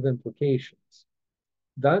they have implications.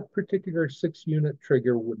 That particular 6 unit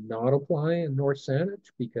trigger would not apply in North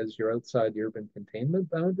Saanich because you're outside the urban containment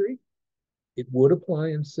boundary. It would apply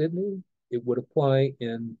in Sidney. It would apply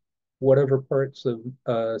in whatever parts of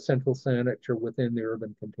central Saanich are within the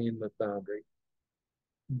urban containment boundary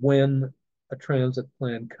when a transit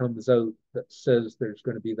plan comes out that says there's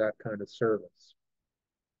going to be that kind of service.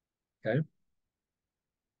 Okay.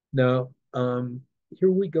 Now,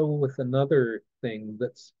 here we go with another thing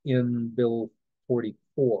that's in Bill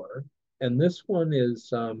 44. And this one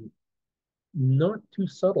is not too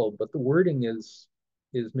subtle, but the wording is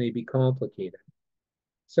maybe complicated.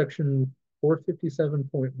 Section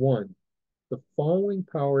 457.1, the following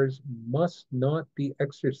powers must not be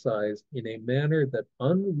exercised in a manner that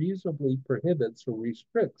unreasonably prohibits or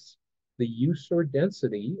restricts the use or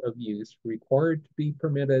density of use required to be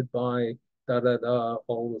permitted by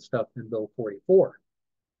all the stuff in Bill 44.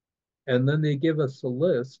 And then they give us a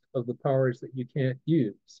list of the powers that you can't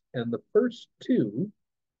use. And the first two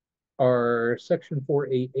are Section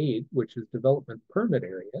 488, which is development permit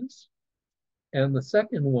areas. And the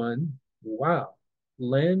second one, wow,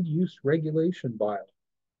 land use regulation bylaw,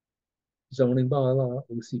 zoning bylaw,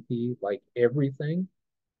 OCP, like everything,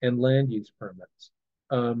 and land use permits.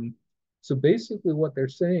 So basically what they're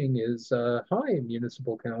saying is, hi,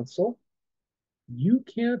 municipal council, you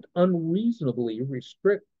can't unreasonably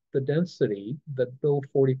restrict the density that Bill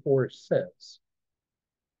 44 says,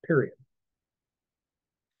 period.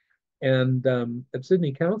 And at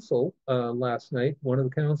Sidney Council last night, one of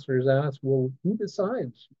the councillors asked, well, who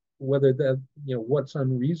decides whether that, what's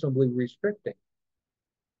unreasonably restricting?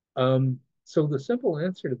 So the simple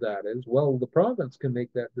answer to that is, well, the province can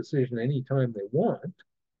make that decision anytime they want.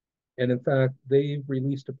 And in fact, they've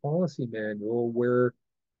released a policy manual where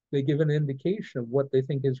they give an indication of what they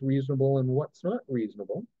think is reasonable and what's not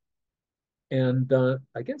reasonable. And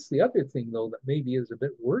I guess the other thing, though, that maybe is a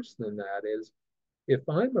bit worse than that is, if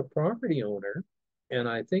I'm a property owner and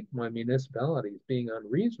I think my municipality is being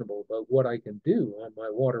unreasonable about what I can do on my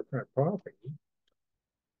waterfront property,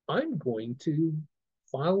 I'm going to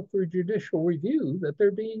file for judicial review that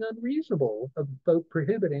they're being unreasonable about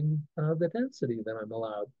prohibiting the density that I'm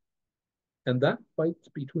allowed. And that fight's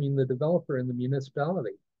between the developer and the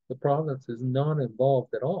municipality. The province is not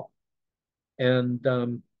involved at all. And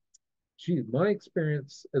gee, my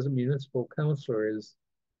experience as a municipal councillor is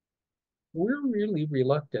we're really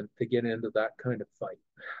reluctant to get into that kind of fight.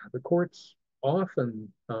 The courts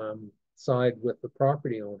often side with the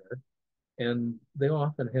property owner, and they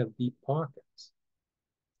often have deep pockets.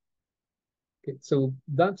 Okay, so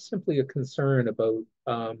that's simply a concern about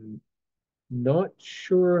not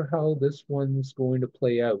sure how this one's going to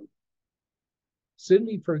play out.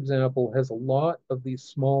 Sidney, for example, has a lot of these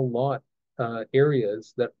small lot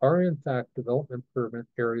areas that are in fact development permit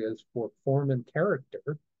areas for form and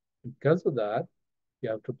character. Because of that, you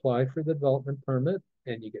have to apply for the development permit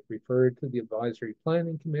and you get referred to the Advisory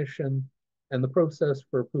Planning Commission, and the process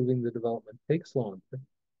for approving the development takes longer,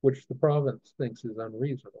 which the province thinks is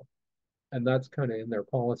unreasonable. And that's kind of in their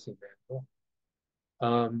policy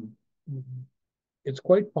manual. It's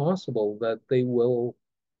quite possible that they will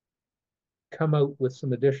come out with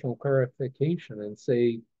some additional clarification and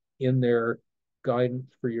say in their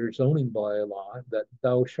guidance for your zoning bylaw that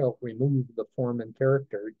thou shalt remove the form and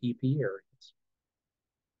character EP areas.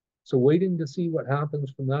 So waiting to see what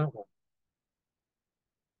happens from that one.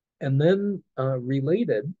 And then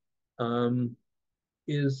related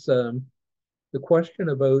is the question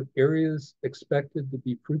about areas expected to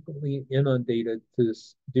be frequently inundated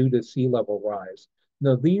due to sea level rise.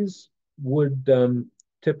 Now, these would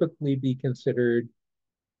typically be considered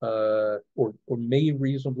or may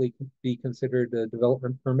reasonably be considered a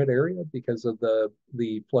development permit area because of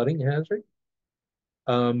the flooding hazard.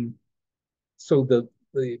 So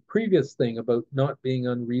the previous thing about not being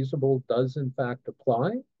unreasonable does in fact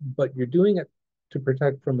apply, but you're doing it to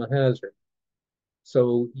protect from a hazard.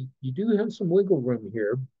 So you do have some wiggle room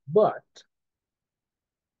here, but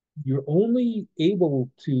you're only able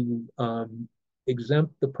to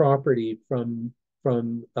exempt the property from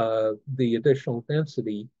the additional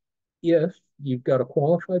density if you've got a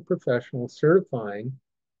qualified professional certifying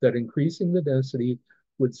that increasing the density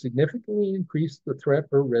would significantly increase the threat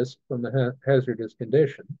or risk from the hazardous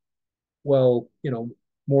condition. Well,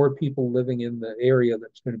 more people living in the area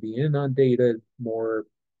that's going to be inundated, more,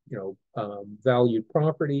 valued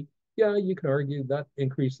property. Yeah, you can argue that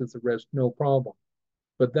increases the risk, no problem.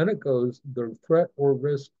 But then it goes, the threat or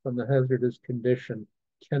risk from the hazardous condition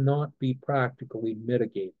cannot be practically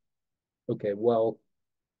mitigated. Okay, well,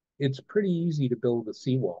 it's pretty easy to build a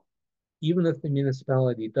seawall. Even if the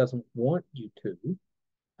municipality doesn't want you to,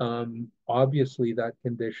 obviously that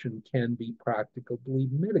condition can be practically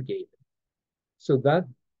mitigated. So that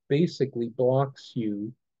basically blocks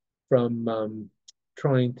you from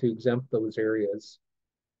trying to exempt those areas.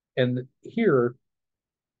 And here,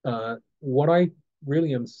 what I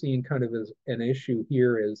really am seeing kind of as an issue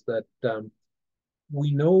here is that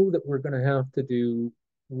we know that we're going to have to do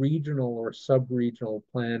regional or sub-regional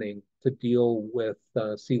planning to deal with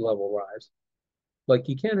sea level rise. Like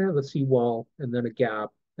you can't have a seawall and then a gap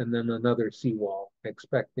and then another seawall and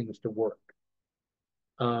expect things to work.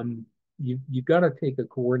 You've got to take a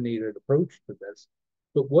coordinated approach to this.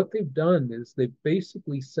 But what they've done is they've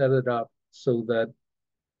basically set it up so that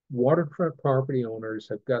waterfront property owners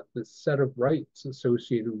have got this set of rights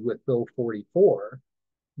associated with Bill 44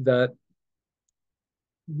 that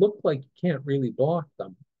look like you can't really block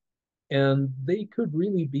them. And they could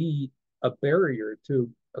really be a barrier to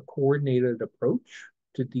a coordinated approach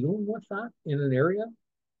to dealing with that in an area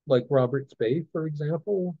like Roberts Bay, for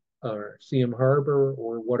example, or CM Harbor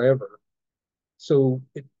or whatever. So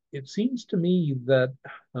it seems to me that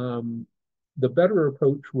the better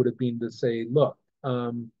approach would have been to say, look,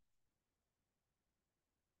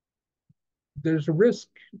 there's a risk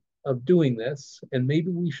of doing this, and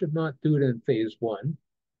maybe we should not do it in phase one.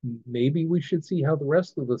 Maybe we should see how the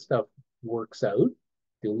rest of the stuff works out,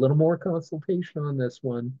 do a little more consultation on this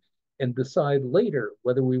one, and decide later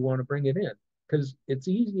whether we want to bring it in. Because it's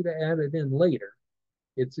easy to add it in later.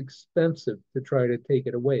 It's expensive to try to take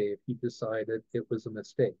it away if you decided it was a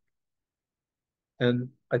mistake. And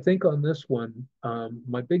I think on this one,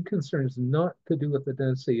 my big concern is not to do with the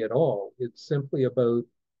density at all. It's simply about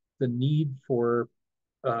the need for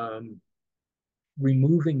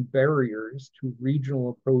removing barriers to regional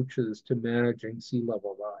approaches to managing sea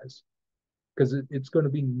level rise, because it's going to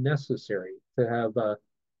be necessary to have a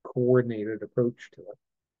coordinated approach to it.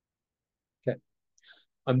 Okay,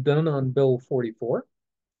 I'm done on Bill 44.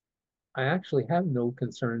 I actually have no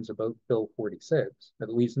concerns about Bill 46,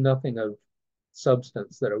 at least nothing of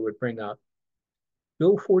substance that I would bring up.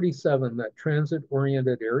 Bill 47, that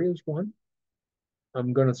transit-oriented areas one,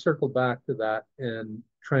 I'm going to circle back to that in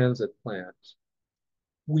transit plans.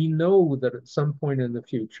 We know that at some point in the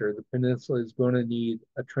future, the peninsula is going to need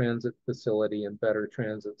a transit facility and better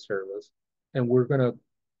transit service, and we're going to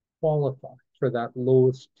qualify for that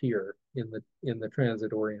lowest tier in the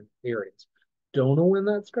transit-oriented areas. Don't know when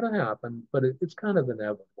that's going to happen, but it's kind of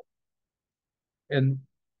inevitable. And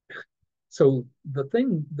so the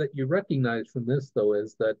thing that you recognize from this, though,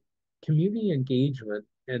 is that community engagement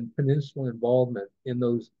and peninsula involvement in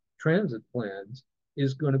those transit plans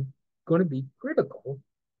is going to be critical,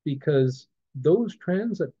 because those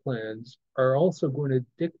transit plans are also going to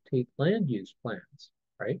dictate land use plans,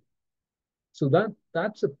 right? So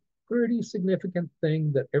that's a pretty significant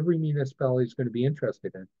thing that every municipality is going to be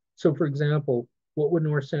interested in. So, for example, what would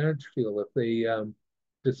North Saanich feel if they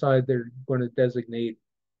decide they're going to designate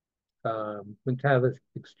McTavish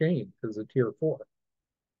Exchange as a tier 4?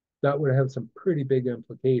 That would have some pretty big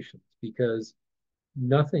implications, because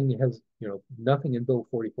nothing in Bill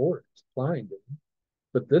 44 is applying to them,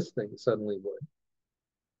 but this thing suddenly would.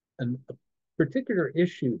 And a particular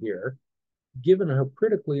issue here, given how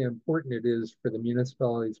critically important it is for the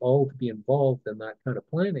municipalities all to be involved in that kind of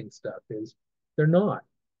planning stuff, is they're not.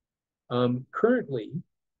 Currently,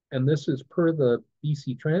 and this is per the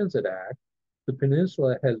BC Transit Act, the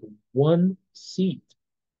peninsula has one seat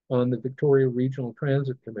on the Victoria Regional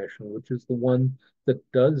Transit Commission, which is the one that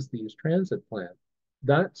does these transit plans.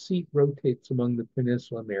 That seat rotates among the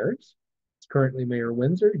peninsula mayors. It's currently Mayor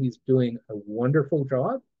Windsor. He's doing a wonderful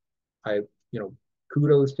job.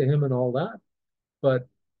 Kudos to him and all that. But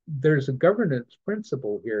there's a governance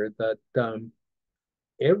principle here that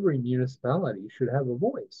every municipality should have a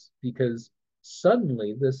voice, because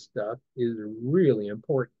Suddenly this stuff is really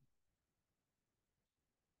important.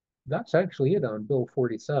 That's actually it on Bill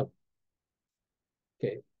 47.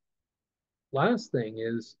 Okay. Last thing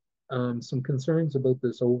is some concerns about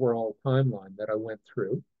this overall timeline that I went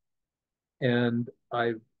through. And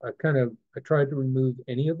I tried to remove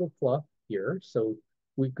any of the fluff here. So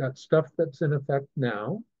we've got stuff that's in effect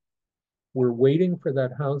now. We're waiting for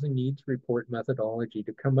that housing needs report methodology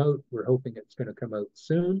to come out. We're hoping it's going to come out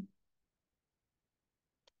soon.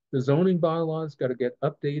 The zoning bylaws got to get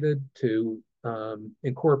updated to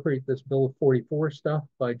incorporate this Bill 44 stuff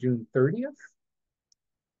by June 30th.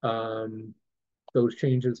 Those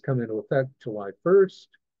changes come into effect July 1st.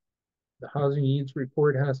 The housing needs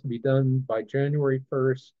report has to be done by January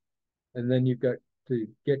 1st. And then you've got to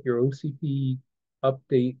get your OCP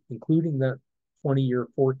update, including that 20-year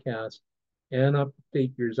forecast, and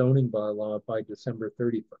update your zoning bylaw by December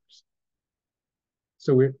 31st.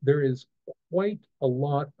 So there is quite a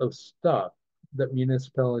lot of stuff that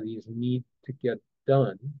municipalities need to get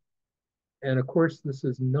done. And of course, this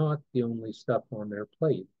is not the only stuff on their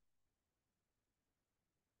plate.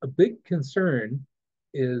 A big concern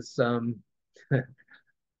is,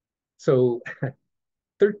 so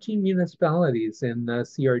 13 municipalities in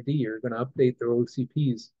CRD are going to update their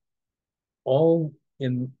OCPs all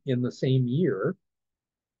in the same year.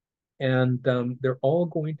 And they're all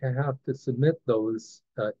going to have to submit those.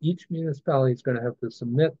 Each municipality is going to have to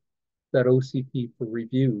submit that OCP for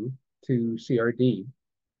review to CRD.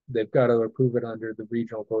 They've got to approve it under the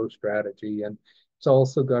regional growth strategy. And it's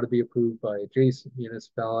also got to be approved by adjacent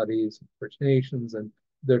municipalities, First Nations, and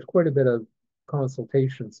there's quite a bit of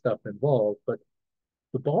consultation stuff involved. But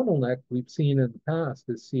the bottleneck we've seen in the past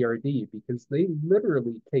is CRD, because they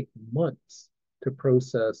literally take months to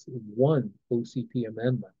process one OCP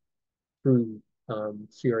amendment through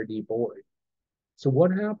CRD board. So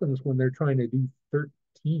what happens when they're trying to do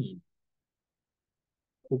 13?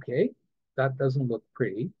 Okay, that doesn't look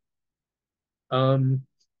pretty. I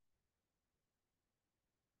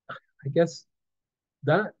guess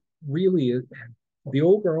that really is the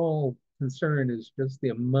overall concern, is just the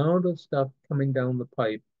amount of stuff coming down the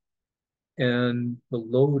pipe and the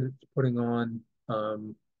load it's putting on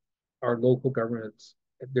our local governments,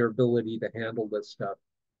 their ability to handle this stuff.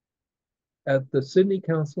 At the Sidney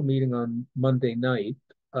Council meeting on Monday night,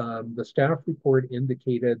 the staff report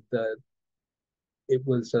indicated that it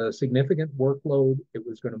was a significant workload. It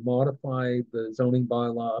was going to modify the zoning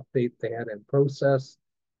bylaw update they had in process.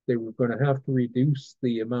 They were going to have to reduce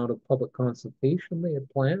the amount of public consultation they had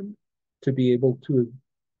planned to be able to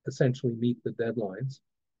essentially meet the deadlines.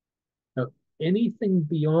 Now, anything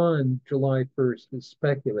beyond July 1st is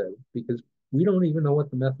speculative, because we don't even know what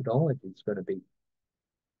the methodology is going to be.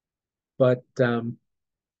 But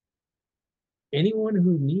anyone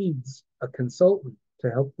who needs a consultant to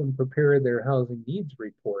help them prepare their housing needs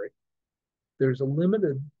report, there's a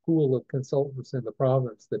limited pool of consultants in the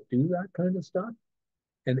province that do that kind of stuff.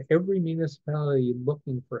 And every municipality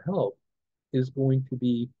looking for help is going to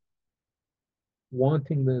be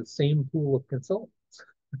wanting the same pool of consultants.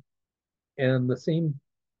 And the same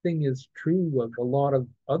thing is true of a lot of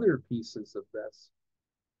other pieces of this.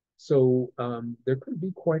 So there could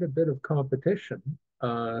be quite a bit of competition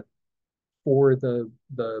for the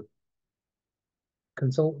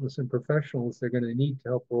consultants and professionals they're going to need to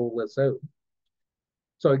help roll this out.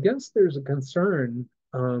 So I guess there's a concern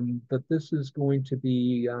that this is going to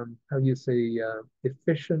be, how do you say,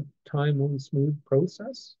 efficient, timely, smooth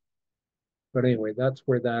process. But anyway, that's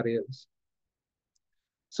where that is.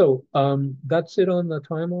 So that's it on the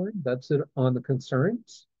timeline. That's it on the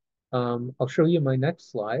concerns. I'll show you my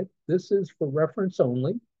next slide. This is for reference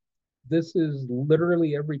only. This is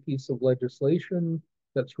literally every piece of legislation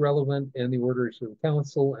that's relevant in the orders of the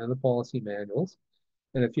council and the policy manuals.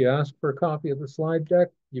 And if you ask for a copy of the slide deck,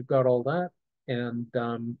 you've got all that. And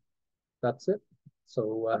that's it.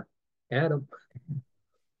 So Adam.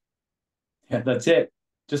 Yeah, that's it.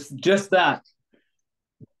 Just that.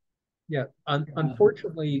 Yeah,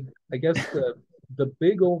 unfortunately, I guess the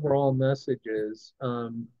big overall message is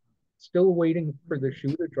still waiting for the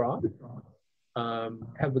shoe to drop.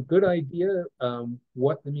 Have a good idea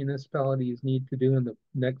what the municipalities need to do in the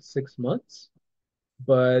next 6 months,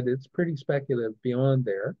 but it's pretty speculative beyond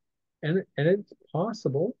there. And it's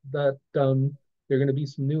possible that there are going to be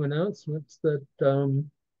some new announcements that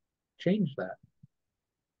change that.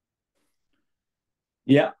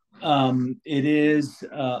 Yeah, it is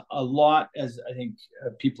a lot, as I think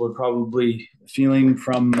people are probably feeling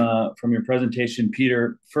from your presentation,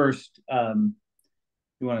 Peter. First,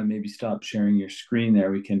 you want to maybe stop sharing your screen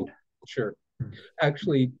there? We can. Sure.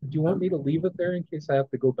 Actually, do you want me to leave it there in case I have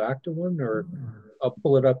to go back to one, or I'll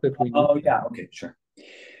pull it up if we need Oh, to? yeah. Okay,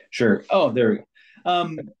 sure. Oh, there we go.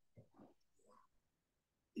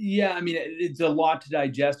 Yeah, I mean, it's a lot to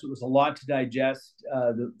digest. It was a lot to digest,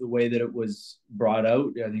 the way that it was brought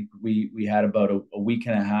out. I think we had about a week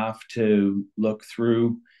and a half to look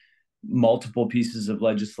through multiple pieces of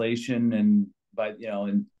legislation,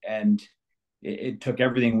 and it took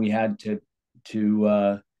everything we had to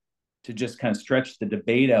just kind of stretch the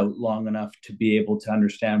debate out long enough to be able to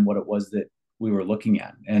understand what it was that we were looking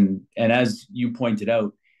at. And as you pointed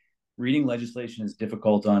out, reading legislation is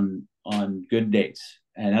difficult on good days,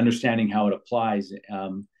 and understanding how it applies.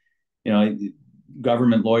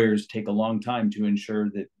 Government lawyers take a long time to ensure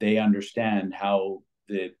that they understand how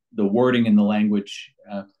the wording and the language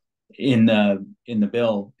in the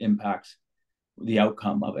bill impacts the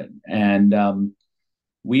outcome of it. And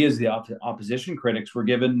we, as the opposition critics, were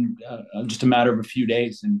given just a matter of a few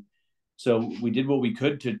days, and so we did what we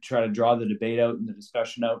could to try to draw the debate out and the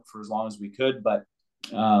discussion out for as long as we could. But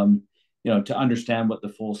to understand what the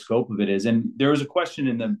full scope of it is. And there was a question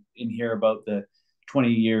in here about the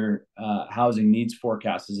 20-year housing needs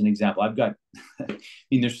forecast as an example. I've got, I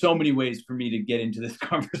mean, there's so many ways for me to get into this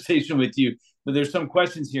conversation with you, but there's some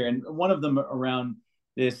questions here. And one of them around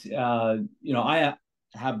this, I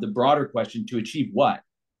have the broader question: to achieve what,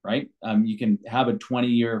 right? You can have a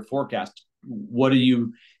 20-year forecast. What are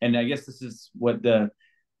you, and I guess this is what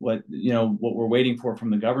we're waiting for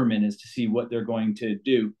from the government, is to see what they're going to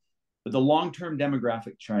do. But the long-term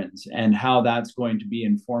demographic trends and how that's going to be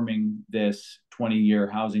informing this 20-year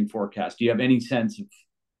housing forecast. Do you have any sense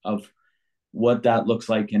of what that looks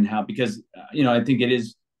like, and how? Because I think it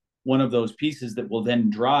is one of those pieces that will then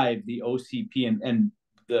drive the OCP and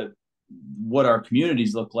what our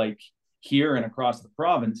communities look like here and across the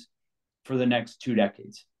province for the next 2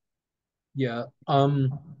 decades. Yeah.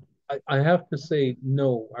 I have to say,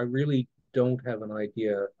 no, I really don't have an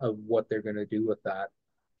idea of what they're going to do with that.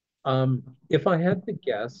 If I had to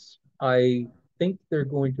guess, I think they're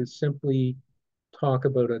going to simply talk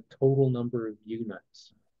about a total number of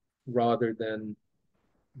units rather than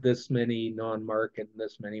this many non-market and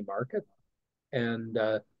this many market. And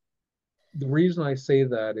the reason I say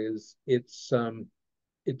that is it's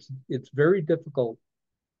very difficult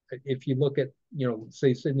if you look at,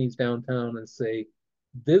 say Sydney's downtown and say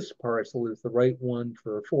this parcel is the right one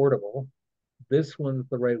for affordable, this one's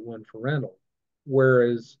the right one for rental.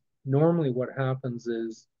 Whereas normally what happens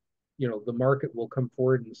is, the market will come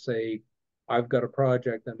forward and say, I've got a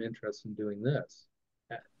project, I'm interested in doing this.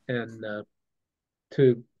 And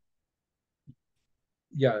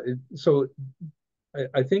so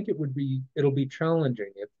I think it'll be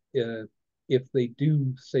challenging if they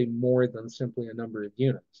do say more than simply a number of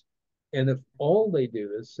units. And if all they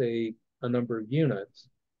do is say a number of units,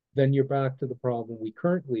 then you're back to the problem we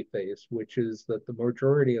currently face, which is that the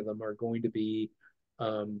majority of them are going to be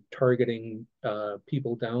targeting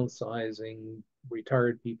people downsizing,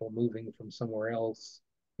 retired people moving from somewhere else.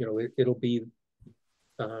 It'll be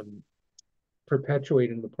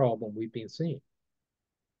perpetuating the problem we've been seeing.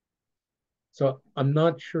 So I'm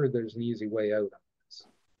not sure there's an easy way out of this.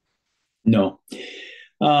 No.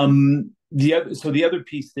 The other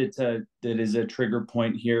piece that is a trigger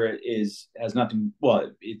point here has nothing.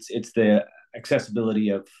 Well, it's the accessibility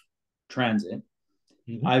of transit.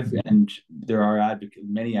 Mm-hmm. And there are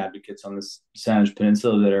many advocates on the Saanich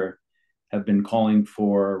Peninsula that have been calling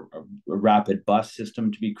for a rapid bus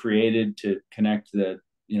system to be created to connect the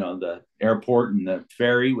airport and the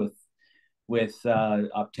ferry with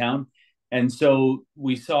uptown. And so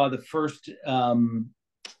we saw the first,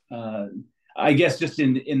 I guess, just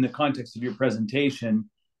in the context of your presentation,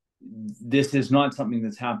 this is not something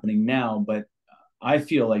that's happening now, but I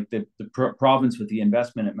feel like the province, with the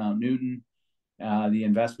investment at Mount Newton,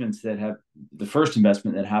 the first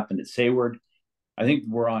investment that happened at Sayward, I think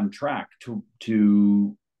we're on track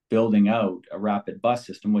to building out a rapid bus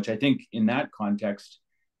system, which I think in that context,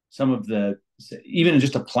 even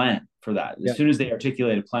just a plan for that, as soon as they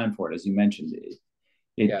articulate a plan for it, as you mentioned,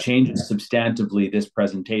 it changes substantively this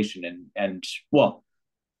presentation, and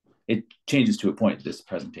it changes to a point, this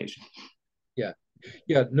presentation.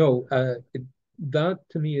 That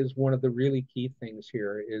to me is one of the really key things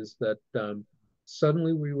here, is that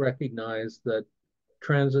suddenly we recognize that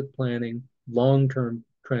transit planning, long-term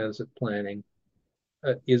transit planning,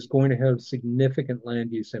 is going to have significant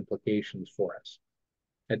land use implications for us.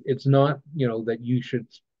 It's not, that you should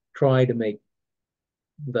try to make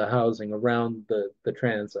the housing around the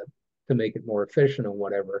transit to make it more efficient or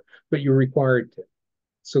whatever, but you're required to.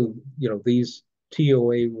 So, these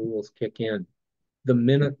TOA rules kick in. the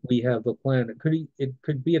minute we have a plan. It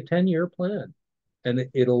could be a 10-year plan, and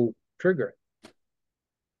it'll trigger it.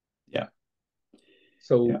 Yeah.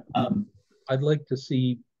 So yeah. I'd like to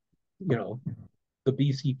see, the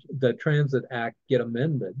Transit Act get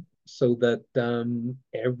amended so that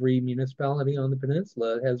every municipality on the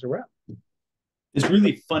peninsula has a rep. It's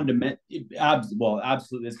really fundamental.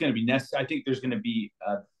 Absolutely, it's going to be necessary. I think there's going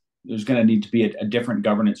to need to be a different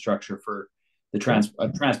governance structure for the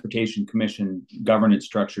transportation commission governance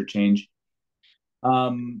structure change.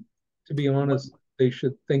 To be honest, they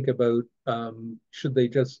should think about should they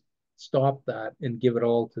just stop that and give it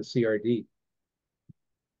all to CRD,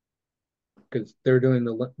 because they're doing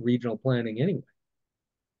the regional planning anyway.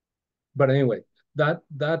 But anyway,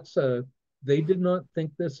 that's they did not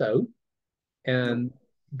think this out, and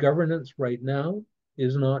governance right now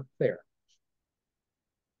is not fair.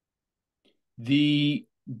 The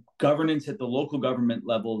governance at the local government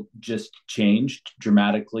level just changed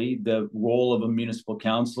dramatically. The role of a municipal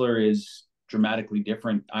councillor is dramatically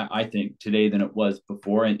different, I think, today than it was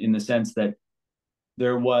before, in the sense that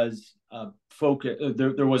there was a focus,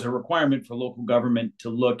 there was a requirement for local government to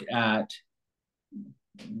look at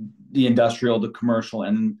the industrial, the commercial,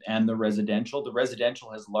 and the residential. The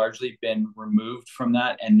residential has largely been removed from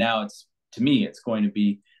that, and now to me, it's going to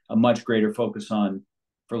be a much greater focus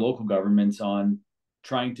for local governments on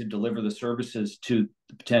trying to deliver the services to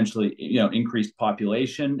the potentially increased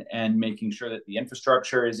population, and making sure that the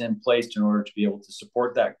infrastructure is in place in order to be able to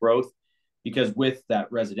support that growth. Because with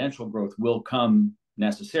that residential growth will come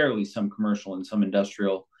necessarily some commercial and some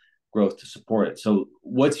industrial growth to support it. So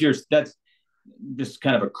that's just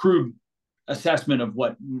kind of a crude assessment of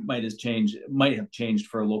what might have changed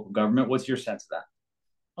for a local government. What's your sense of that?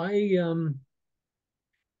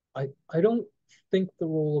 I don't think the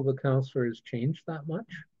role of a councillor has changed that much.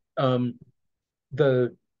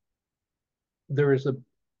 There's a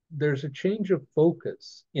change of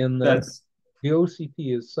focus in that the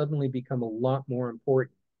OCP has suddenly become a lot more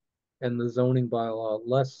important, and the zoning bylaw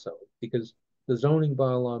less so, because the zoning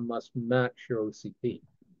bylaw must match your OCP,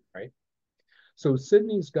 right? So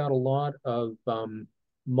Sydney's got a lot of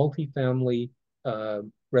multifamily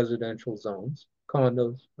residential zones,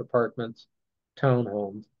 condos, apartments,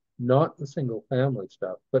 townhomes, not the single family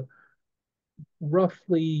stuff, but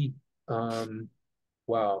roughly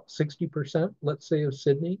 60%, let's say, of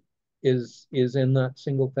Sydney is in that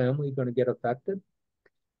single family going to get affected.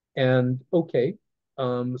 And okay,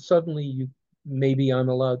 suddenly maybe I'm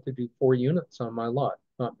allowed to do 4 units on my lot.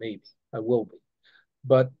 Not maybe, I will be.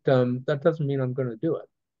 But that doesn't mean I'm going to do it.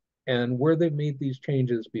 And where they've made these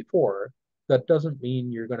changes before, that doesn't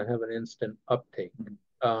mean you're going to have an instant uptake,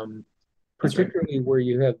 particularly where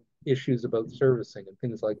you have issues about servicing and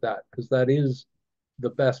things like that, because that is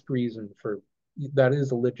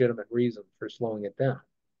a legitimate reason for slowing it down.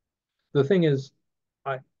 The thing is,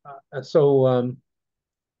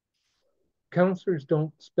 councillors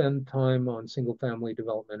don't spend time on single family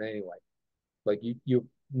development anyway. Like you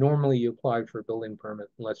normally you apply for a building permit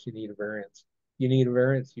unless you need a variance. You need a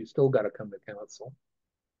variance, you still got to come to council.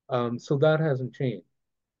 So that hasn't changed.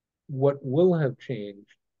 What will have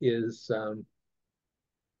changed is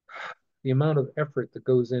the amount of effort that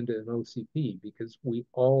goes into an OCP, because we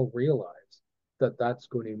all realize that that's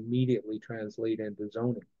going to immediately translate into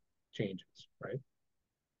zoning changes, right?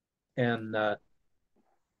 And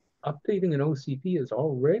updating an OCP is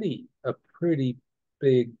already a pretty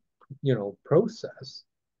big, process.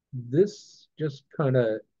 This just kind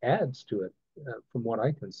of adds to it, from what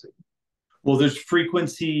I can see. Well, there's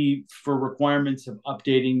frequency for requirements of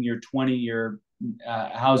updating your 20-year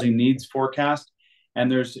housing needs forecast. And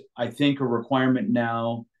there's, I think, a requirement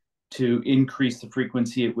now to increase the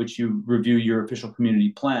frequency at which you review your official community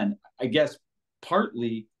plan. I guess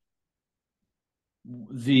partly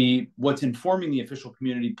what's informing the official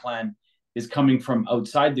community plan is coming from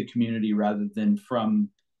outside the community rather than from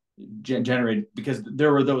generated, because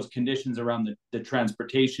there were those conditions around the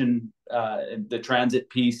transportation, the transit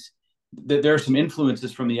piece. There are some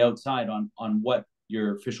influences from the outside on what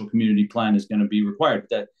your official community plan is going to be required.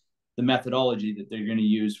 That the methodology that they're going to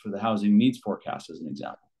use for the housing needs forecast, as an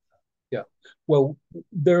example. Yeah, well,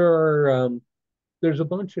 there's a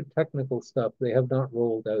bunch of technical stuff they have not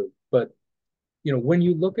rolled out, but when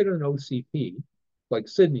you look at an OCP, like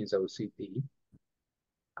Sydney's OCP,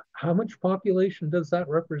 how much population does that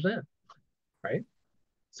represent, right?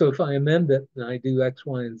 So if I amend it and I do X,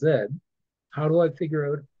 Y, and Z, how do I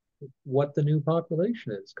figure out what the new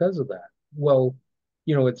population is because of that? Well,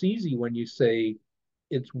 it's easy when you say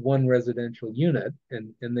it's one residential unit,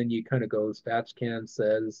 and then you kind of go, StatsCan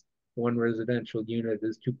says one residential unit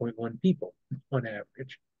is 2.1 people on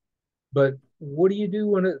average. But what do you do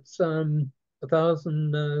when it's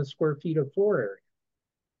 1,000 square feet of floor area?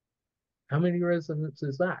 How many residents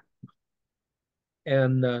is that?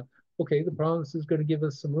 And okay, the province is going to give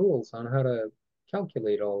us some rules on how to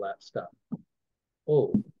calculate all that stuff.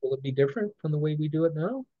 Oh, will it be different from the way we do it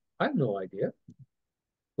now? I have no idea.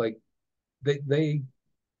 Like they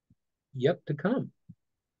yet to come.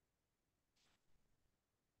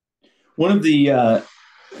 One of the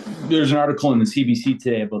there's an article in the CBC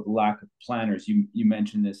today about the lack of planners. You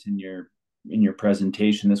mentioned this in your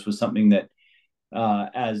presentation. This was something that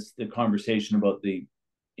as the conversation about the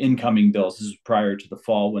incoming bills, this was prior to the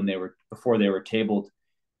fall before they were tabled.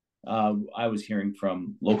 I was hearing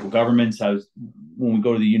from local governments. When we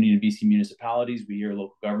go to the Union of BC Municipalities, we hear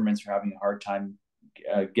local governments are having a hard time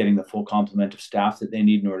getting the full complement of staff that they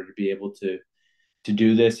need in order to be able to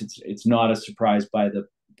do this. It's not a surprise by the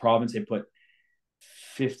province. They put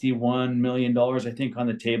 $51 million, I think, on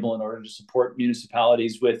the table in order to support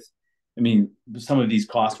municipalities with. I mean, some of these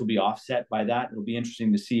costs will be offset by that. It'll be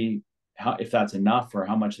interesting to see if that's enough or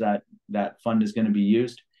how much that fund is going to be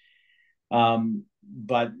used.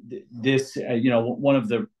 But this, one of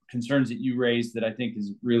the concerns that you raised that I think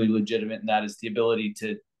is really legitimate, and that is the ability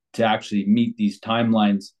to actually meet these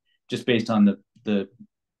timelines just based on the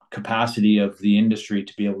capacity of the industry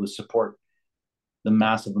to be able to support the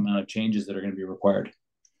massive amount of changes that are going to be required.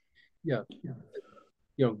 Yeah.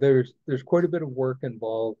 There's quite a bit of work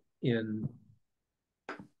involved in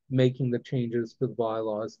making the changes to the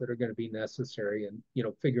bylaws that are going to be necessary, and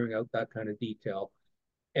figuring out that kind of detail.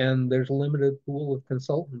 And there's a limited pool of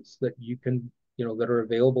consultants that you can that are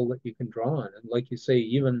available that you can draw on. And like you say,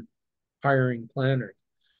 even hiring planners.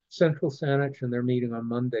 Central Saanich, in their meeting on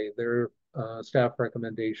Monday, their staff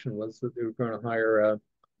recommendation was that they were going to hire a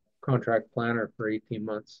contract planner for 18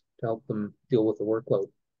 months to help them deal with the workload.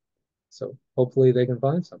 So hopefully they can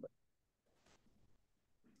find somebody.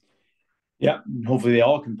 Yeah, hopefully they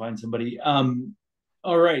all can find somebody.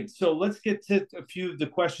 All right, so let's get to a few of the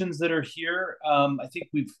questions that are here. I think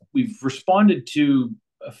we've responded to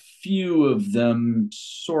a few of them,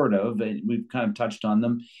 sort of, and we've kind of touched on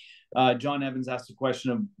them. John Evans asked a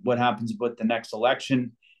question of what happens with the next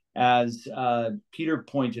election. As Peter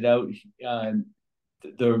pointed out,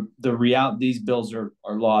 these bills are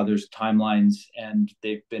law. There's timelines, and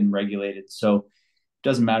they've been regulated, so it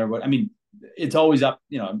doesn't matter what. I mean, it's always up.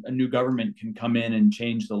 A new government can come in and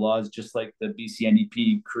change the laws, just like the BC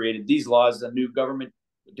NDP created these laws. A new government,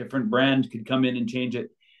 a different brand, could come in and change it.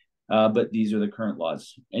 But these are the current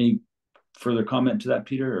laws. Any further comment to that,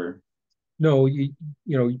 Peter? Or? No,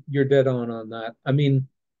 you're dead on that. I mean,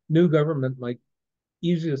 new government, like,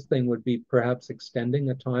 easiest thing would be perhaps extending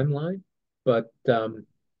a timeline, but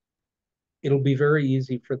it'll be very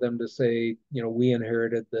easy for them to say, we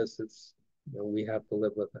inherited this. It's, we have to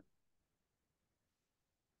live with it.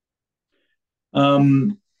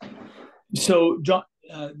 So, John,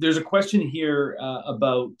 there's a question here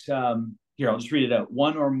about, here, I'll just read it out.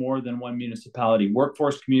 One or more than one municipality.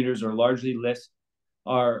 Workforce commuters are largely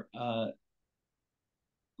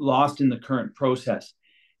lost in the current process.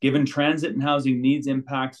 Given transit and housing needs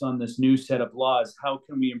impacts on this new set of laws, how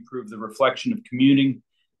can we improve the reflection of commuting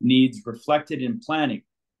needs reflected in planning?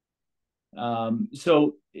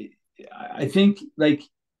 So I think, like,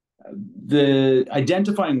 the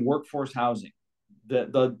identifying workforce housing,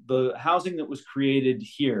 the housing that was created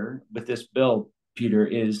here with this bill, Peter,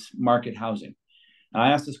 is market housing.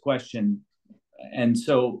 I asked this question, and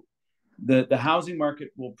so the housing market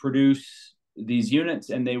will produce these units,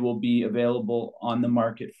 and they will be available on the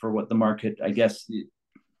market for what the market, I guess,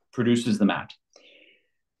 produces them at.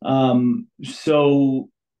 So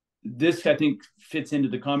this, I think, fits into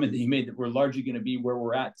the comment that you made that we're largely going to be where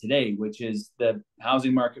we're at today, which is the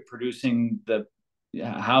housing market producing the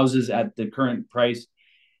houses at the current price,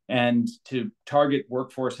 and to target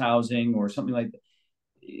workforce housing or something like that,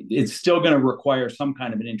 it's still going to require some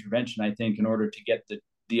kind of an intervention, I think, in order to get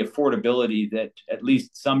the affordability that at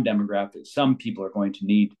least some demographics, some people are going to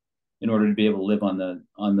need in order to be able to live on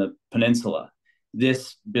the peninsula.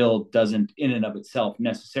 This bill doesn't, in and of itself,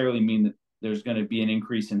 necessarily mean that there's going to be an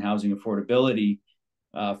increase in housing affordability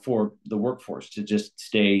for the workforce to just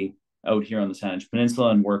stay out here on the Saanich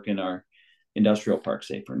Peninsula and work in our industrial park,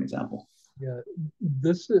 say, for an example. Yeah,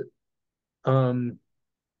 this is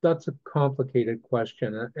that's a complicated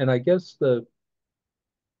question, and I guess I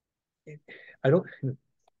don't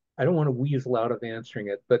want to weasel out of answering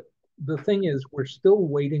it, but the thing is, we're still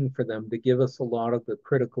waiting for them to give us a lot of the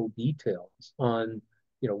critical details on,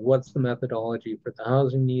 what's the methodology for the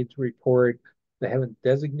housing needs report. They haven't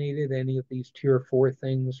designated any of these tier 4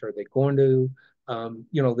 things. Are they going to?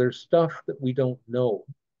 There's stuff that we don't know.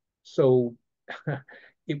 So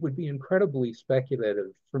it would be incredibly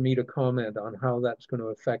speculative for me to comment on how that's going to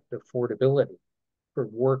affect affordability for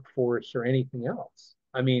workforce or anything else.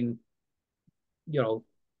 I mean, you know,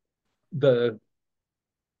 the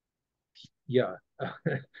yeah,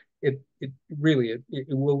 it really it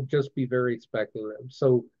will just be very speculative.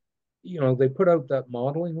 So, they put out that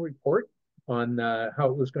modeling report on how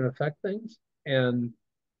it was going to affect things, and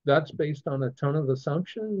that's based on a ton of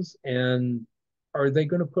assumptions. And are they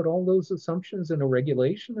going to put all those assumptions in a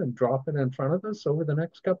regulation and drop it in front of us over the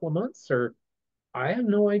next couple of months? Or I have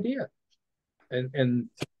no idea. And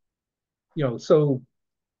so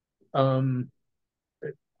um,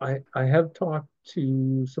 I have talked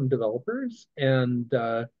to some developers, and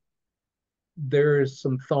there's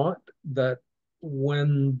some thought that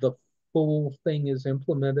when the full thing is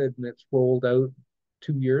implemented and it's rolled out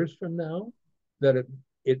 2 years from now, that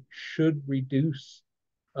it should reduce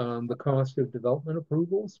the cost of development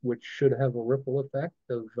approvals, which should have a ripple effect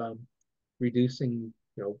of reducing,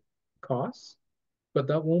 costs. But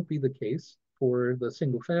that won't be the case for the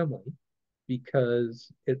single family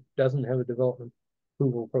because it doesn't have a development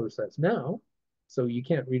approval process now, so you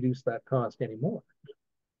can't reduce that cost anymore.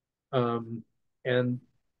 And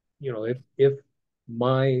if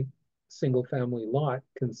my single family lot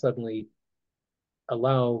can suddenly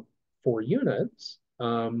allow 4 units,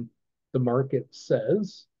 the market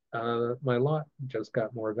says my lot just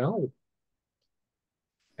got more valuable.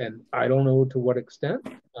 And I don't know to what extent,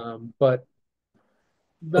 but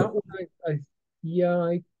that one,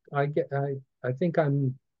 I think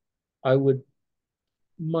I would,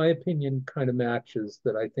 my opinion kind of matches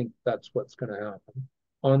that. I think that's what's going to happen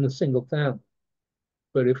on the single family.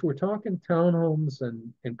 But if we're talking townhomes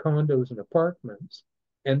and condos and apartments,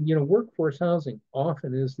 and workforce housing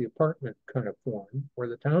often is the apartment kind of form or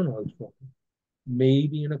the townhouse form,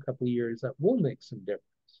 maybe in a couple of years that will make some difference.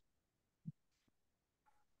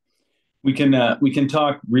 We can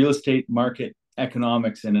talk real estate market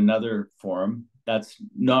economics in another forum. That's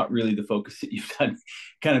not really the focus that you've done.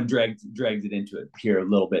 Kind of dragged it into it here a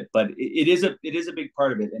little bit, but it is a big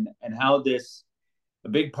part of it, and how this, a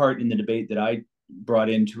big part in the debate that I brought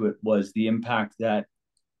into it was the impact that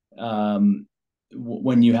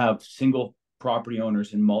when you have single property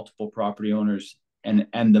owners and multiple property owners, and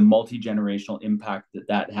the multi-generational impact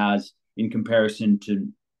that has in comparison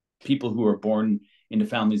to people who are born into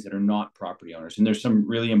families that are not property owners. And there's some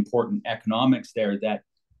really important economics there that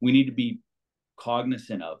we need to be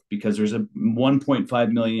cognizant of, because there's a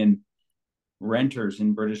 1.5 million renters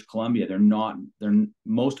in British Columbia.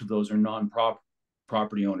 Most of those are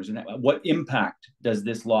non-property owners. And what impact does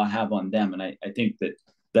this law have on them? And I think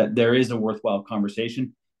that there is a worthwhile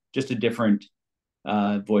conversation, just a different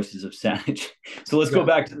voices of Saanich. So let's go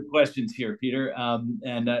back to the questions here, Peter.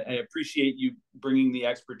 And I appreciate you bringing the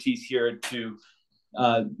expertise here to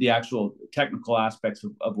the actual technical aspects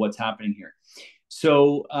of what's happening here.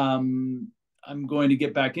 So I'm going to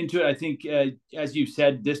get back into it. I think, as you've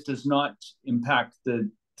said, this does not impact the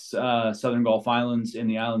Southern Gulf Islands and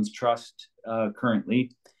the Islands Trust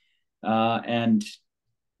currently, and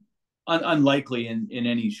unlikely in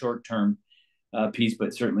any short-term piece,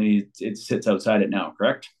 but certainly it sits outside it now,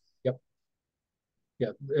 correct? Yep.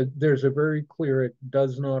 Yeah, there's a very clear, it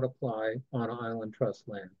does not apply on Island Trust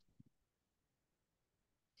land.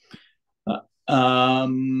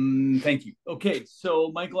 Thank you. Okay,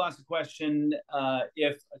 so Michael asked a question.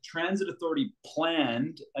 If a transit authority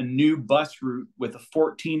planned a new bus route with a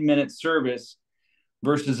 14-minute service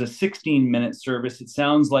versus a 16-minute service, it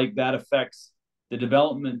sounds like that affects the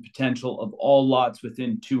development potential of all lots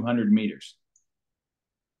within 200 meters.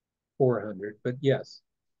 400, but yes.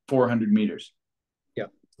 400 meters. Yeah.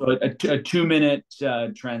 So a 2-minute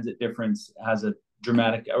transit difference has a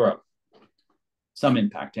dramatic, or some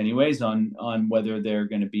impact anyways, on whether they're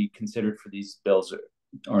going to be considered for these bills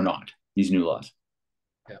or not, these new laws.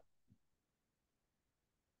 Yeah.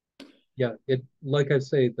 Yeah, it, like I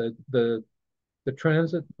say, the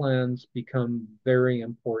transit plans become very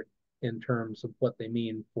important in terms of what they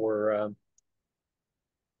mean for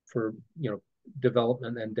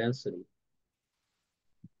development and density.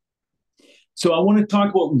 So I want to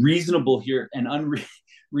talk about reasonable here and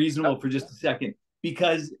unreasonable for just a second,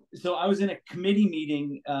 because so I was in a committee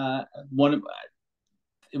meeting. It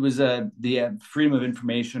was the Freedom of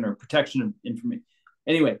Information or Protection of Information.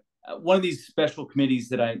 Anyway, one of these special committees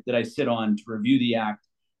that I sit on to review the act,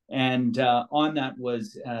 and on that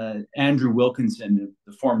was Andrew Wilkinson,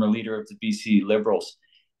 the former leader of the BC Liberals.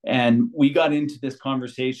 And we got into this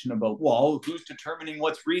conversation about, well, who's determining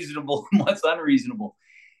what's reasonable and what's unreasonable?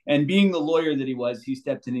 And being the lawyer that he was, he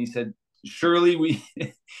stepped in and he said, surely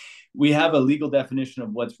we have a legal definition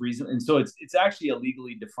of what's reasonable, and so it's actually a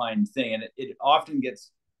legally defined thing, and it often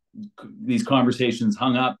gets these conversations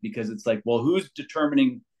hung up because it's like, well, who's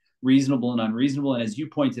determining reasonable and unreasonable? And as you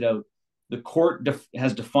pointed out, the court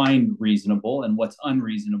has defined reasonable and what's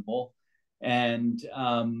unreasonable, and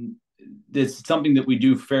this is something that we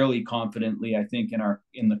do fairly confidently, I think,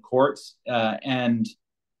 in the courts. And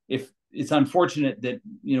if it's unfortunate that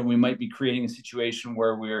we might be creating a situation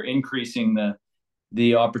where we're increasing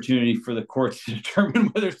the opportunity for the courts to determine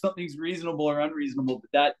whether something's reasonable or unreasonable,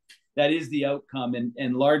 but that is the outcome.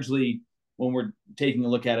 And largely, when we're taking a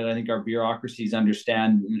look at it, I think our bureaucracies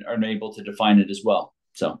understand and are able to define it as well.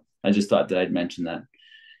 So I just thought that I'd mention that.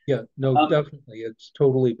 Yeah, no, definitely. It's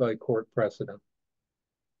totally by court precedent.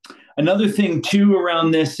 Another thing too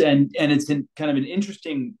around this, and it's kind of an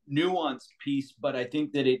interesting nuanced piece, but I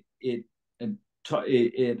think that it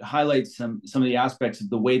highlights some of the aspects of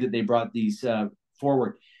the way that they brought these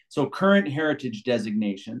forward. So current heritage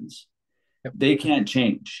designations, yep, they can't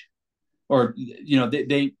change, or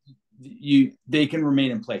they can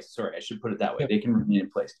remain in place. Sorry, I should put it that way. Yep. They can remain in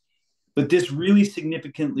place, but this really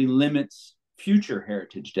significantly limits future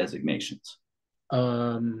heritage designations.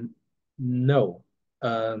 No.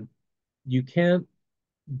 You can't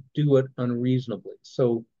do it unreasonably.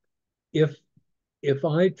 So if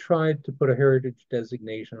I tried to put a heritage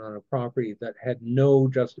designation on a property that had no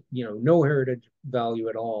heritage value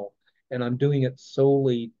at all, and I'm doing it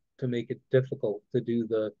solely to make it difficult to do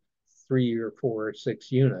the 3 or 4 or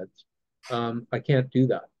 6 units, I can't do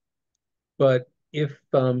that. But if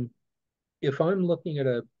I'm looking at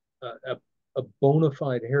a bona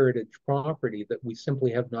fide heritage property that we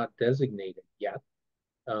simply have not designated yet,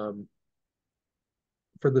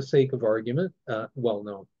 for the sake of argument, well,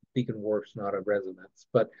 no, Beacon Wharf's not a residence,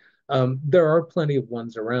 but there are plenty of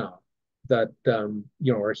ones around that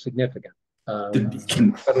are significant,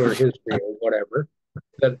 settler history or whatever,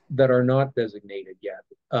 that are not designated yet.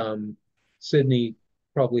 Sidney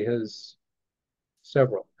probably has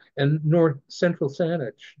several, and North Central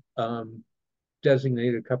Saanich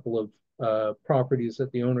designated a couple of properties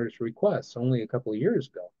at the owner's request only a couple of years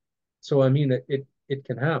ago. So I mean, it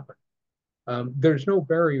can happen. There's no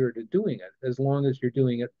barrier to doing it as long as you're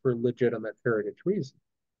doing it for legitimate heritage reasons.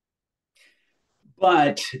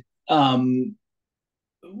 But as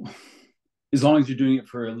long as you're doing it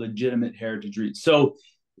for a legitimate heritage reason. So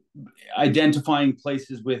identifying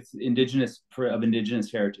places with indigenous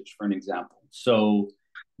heritage, for an example. So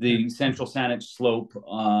the Central Saanich slope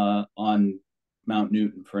on Mount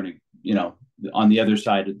Newton, on the other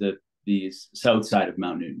side of the south side of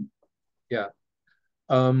Mount Newton. Yeah.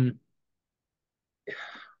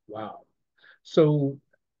 Wow. So,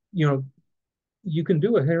 you can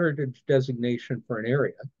do a heritage designation for an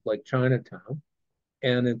area like Chinatown.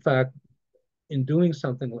 And in fact, in doing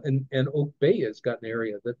something, and Oak Bay has got an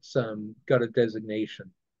area that's got a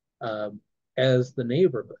designation as the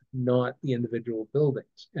neighborhood, not the individual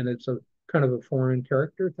buildings. And it's a kind of a foreign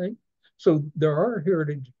character thing. So there are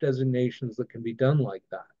heritage designations that can be done like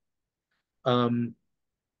that.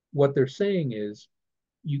 What they're saying is,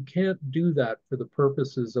 you can't do that for the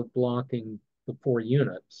purposes of blocking the 4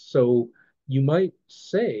 units. So you might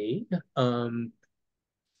say,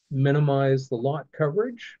 minimize the lot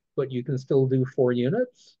coverage, but you can still do 4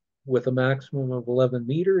 units with a maximum of 11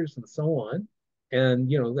 meters and so on. And,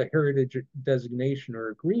 the heritage designation or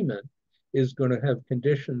agreement is going to have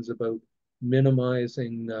conditions about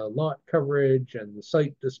minimizing lot coverage and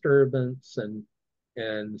site disturbance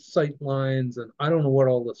and sight lines, and I don't know what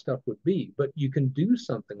all the stuff would be, but you can do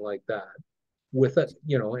something like that with it,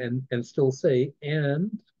 and still say,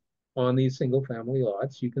 and on these single family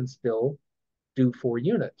lots, you can still do 4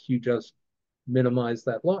 units. You just minimize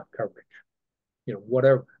that lot coverage,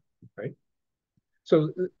 whatever, right?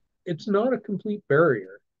 So it's not a complete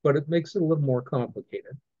barrier, but it makes it a little more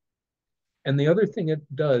complicated. And the other thing it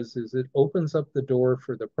does is it opens up the door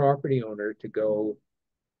for the property owner to go,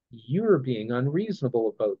 you're being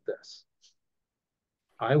unreasonable about this.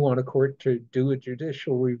 I want a court to do a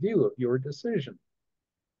judicial review of your decision.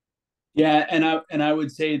 Yeah, and I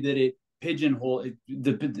would say that it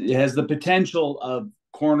has the potential of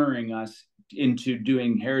cornering us into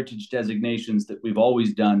doing heritage designations that we've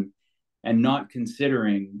always done, and not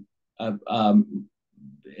considering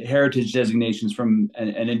heritage designations from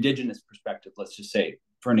an indigenous perspective. Let's just say,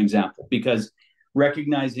 for an example, because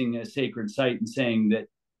recognizing a sacred site and saying that,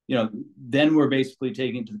 then we're basically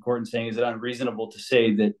taking it to the court and saying, is it unreasonable to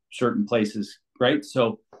say that certain places, right?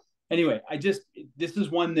 So anyway, this is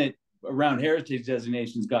one that around heritage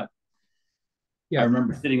designations got, I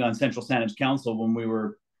remember sitting on Central Saanich Council when we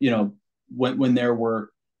were, when there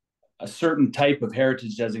were a certain type of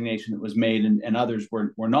heritage designation that was made, and others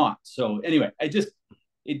were not. So anyway, I just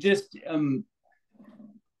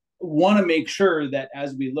want to make sure that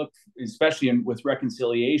as we look, especially with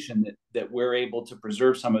reconciliation, that we're able to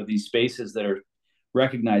preserve some of these spaces that are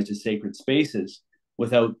recognized as sacred spaces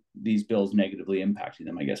without these bills negatively impacting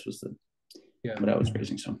them, I guess was what I was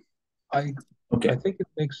raising. So I think it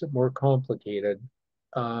makes it more complicated,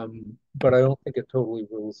 but I don't think it totally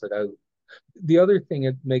rules it out. The other thing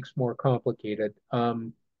it makes more complicated,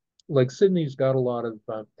 like Sydney's got a lot of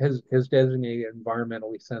has designated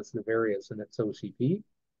environmentally sensitive areas in its OCP,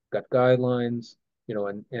 got guidelines,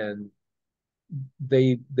 and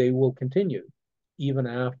they will continue even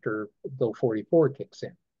after Bill 44 kicks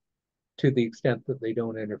in, to the extent that they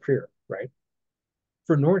don't interfere, right?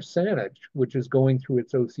 For North Saanich, which is going through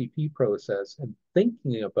its OCP process and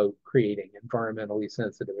thinking about creating environmentally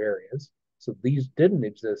sensitive areas, so these didn't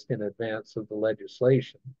exist in advance of the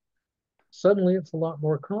legislation, suddenly it's a lot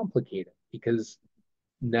more complicated, because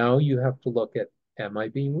now you have to look at, am I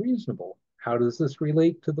being reasonable? How does this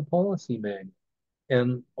relate to the policy manual?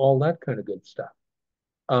 And all that kind of good stuff.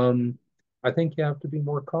 I think you have to be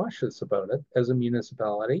more cautious about it as a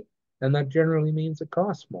municipality, and that generally means it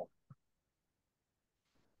costs more.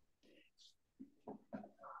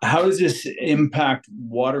 How does this impact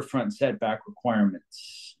waterfront setback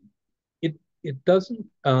requirements? It doesn't.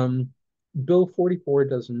 Bill 44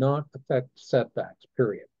 does not affect setbacks,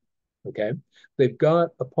 period. Okay. They've got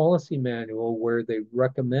a policy manual where they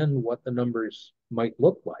recommend what the numbers might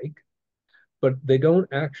look like, but they don't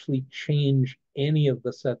actually change any of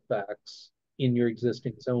the setbacks in your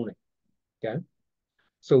existing zoning. Okay.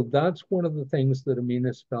 So that's one of the things that a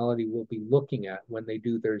municipality will be looking at when they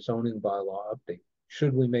do their zoning bylaw update.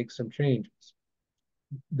 Should we make some changes?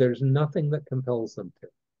 There's nothing that compels them to.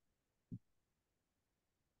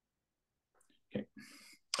 Okay.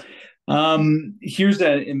 Here's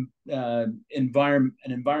an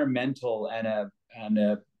environmental and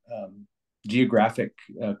a geographic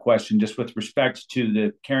question, just with respect to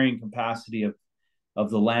the carrying capacity of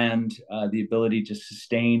the land, the ability to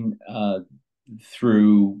sustain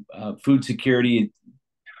through food security.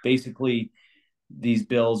 Basically, these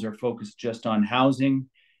bills are focused just on housing,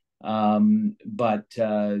 but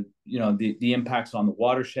the impacts on the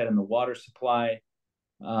watershed and the water supply,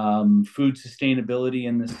 food sustainability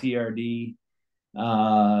in the CRD,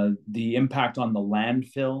 the impact on the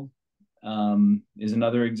landfill is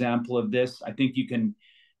another example of this. I think you can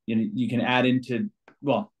add into,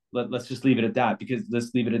 well, let's just leave it at that, because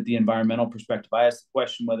let's leave it at the environmental perspective. I asked the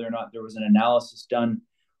question whether or not there was an analysis done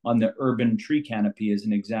on the urban tree canopy as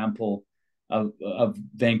an example of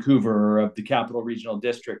Vancouver or of the Capital Regional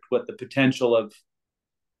District, what the potential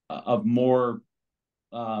of more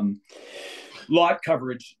lot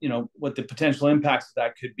coverage, what the potential impacts of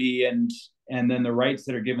that could be, and then the rights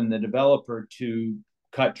that are given the developer to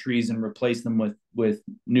cut trees and replace them with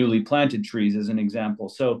newly planted trees as an example.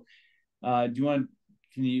 So do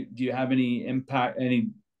you have any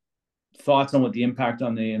thoughts on what the impact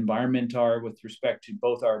on the environment are with respect to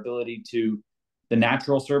both our ability to the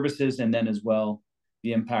natural services, and then as well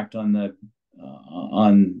the impact on the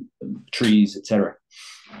on trees, et cetera?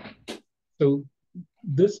 So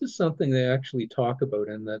this is something they actually talk about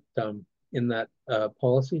in that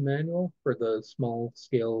policy manual for the small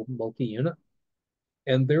scale multi-unit.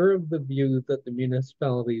 And they're of the view that the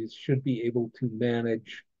municipalities should be able to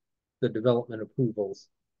manage the development approvals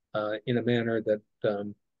in a manner that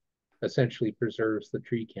essentially preserves the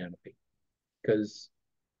tree canopy, because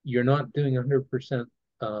you're not doing 100%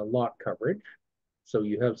 lot coverage. So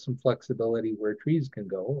you have some flexibility where trees can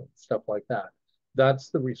go and stuff like that. That's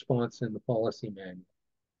the response in the policy manual.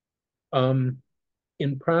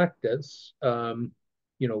 In practice,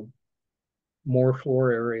 more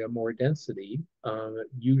floor area, more density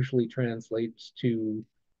usually translates to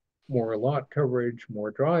more lot coverage, more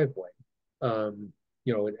driveway,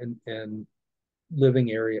 and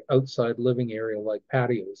living area, outside living area like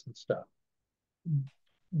patios and stuff.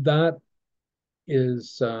 That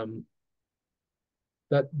is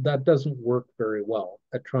that doesn't work very well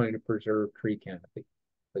at trying to preserve tree canopy.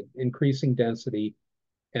 Like increasing density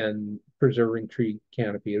and preserving tree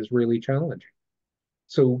canopy is really challenging.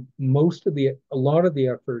 So a lot of the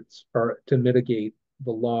efforts are to mitigate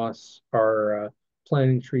the loss are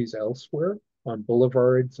planting trees elsewhere on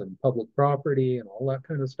boulevards and public property and all that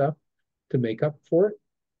kind of stuff to make up for it,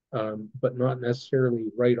 but not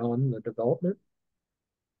necessarily right on the development.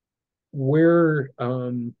 Where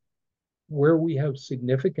we have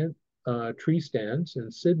significant tree stands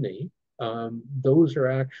in Sydney, those are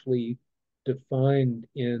actually defined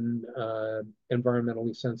in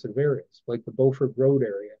environmentally sensitive areas, like the Beaufort Road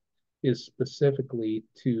area is specifically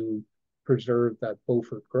to preserve that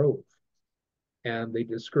Beaufort Grove. And they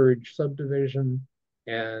discourage subdivision,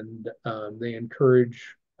 and they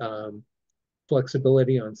encourage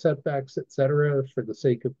flexibility on setbacks, et cetera, for the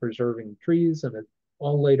sake of preserving trees, and it's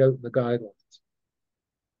all laid out in the guidelines.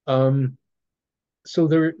 So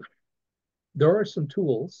there are some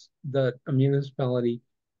tools that a municipality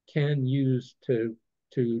can use to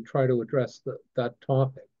try to address that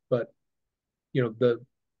topic. But the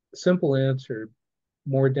simple answer,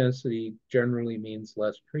 more density generally means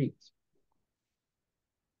less trees.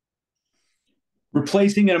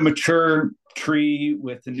 Replacing a mature tree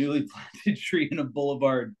with a newly planted tree in a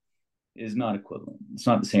boulevard is not equivalent. It's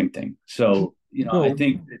not the same thing. So, no. I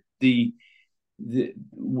think that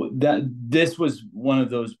this was one of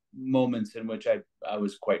those moments in which I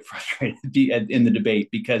was quite frustrated in the debate,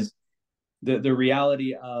 because the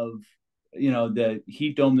reality of, the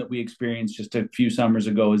heat dome that we experienced just a few summers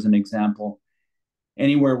ago, as an example,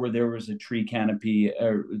 anywhere where there was a tree canopy,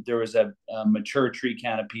 or there was a mature tree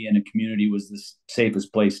canopy in a community, was the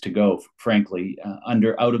safest place to go, frankly,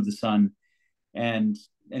 out of the sun. And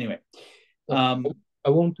anyway, I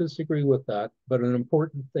won't disagree with that, but an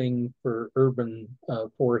important thing for urban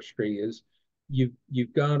forestry is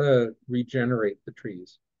you've got to regenerate the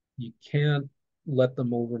trees. You can't let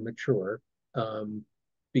them over mature,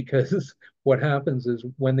 because what happens is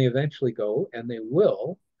when they eventually go, and they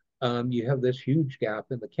will, you have this huge gap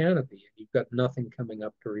in the canopy, and you've got nothing coming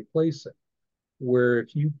up to replace it. Where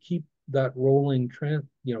if you keep that rolling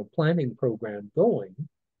planting program going,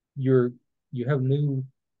 you have new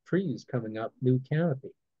trees coming up, new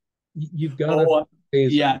canopy. You've got to.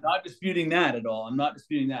 Yeah, not disputing that at all. I'm not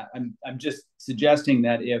disputing that. I'm just suggesting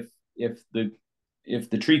that if the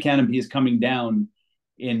tree canopy is coming down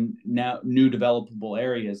in now new developable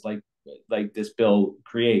areas like this bill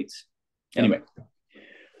creates. Anyway,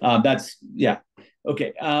 that's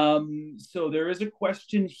okay. So there is a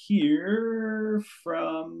question here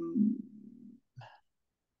from.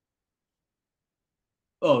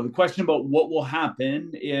 Oh, the question about what will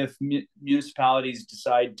happen if municipalities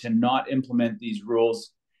decide to not implement these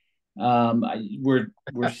rules.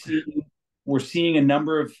 We're seeing a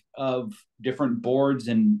number of different boards,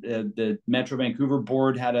 and the Metro Vancouver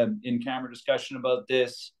board had an in-camera discussion about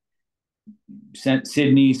this.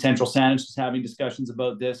 Sidney, Central Saanich is having discussions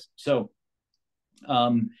about this. So,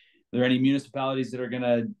 are there any municipalities that are going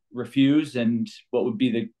to refuse, and what would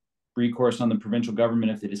be the recourse on the provincial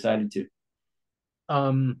government if they decided to?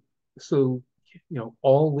 So,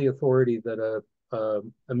 all the authority that a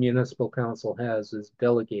municipal council has is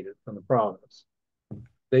delegated from the province.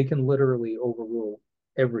 They can literally overrule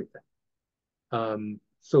everything.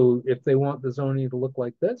 So if they want the zoning to look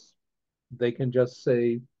like this, they can just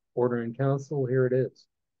say, order in council, here it is,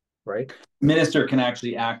 right? Minister can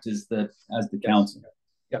actually act as the council.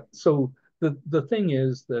 Yeah. So the thing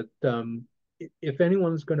is that if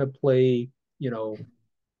anyone's going to play,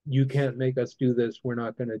 you can't make us do this, we're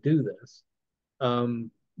not going to do this,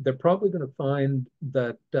 they're probably going to find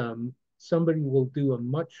that somebody will do a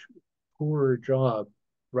much poorer job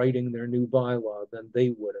writing their new bylaw than they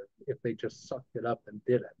would have if they just sucked it up and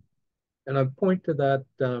did it. And I point to that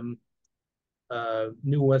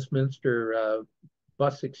New Westminster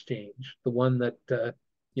bus exchange, the one that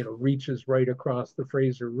reaches right across the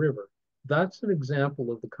Fraser River. That's an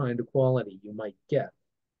example of the kind of quality you might get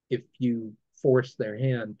if you force their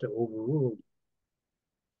hand to overrule you.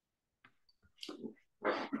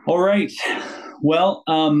 All right. Well,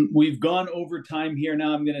 we've gone over time here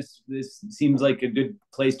now. This seems like a good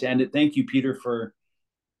place to end it. Thank you, Peter, for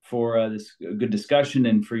this good discussion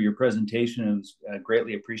and for your presentation. It was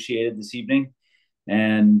greatly appreciated this evening.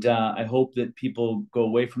 And I hope that people go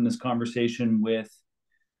away from this conversation with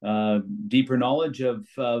deeper knowledge of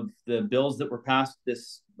the bills that were passed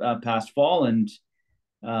this past fall, and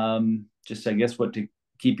just, I guess, what to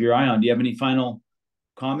keep your eye on. Do you have any final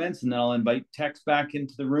comments? And then I'll invite Tex back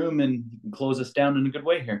into the room, and you can close us down in a good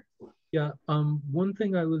way here. Yeah. One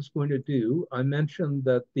thing I was going to do, I mentioned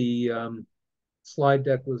that the slide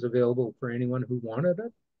deck was available for anyone who wanted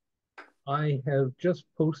it. I have just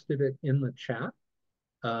posted it in the chat.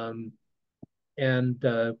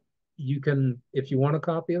 You can, if you want a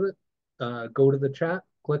copy of it, go to the chat,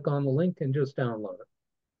 click on the link, and just download it.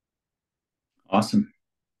 Awesome.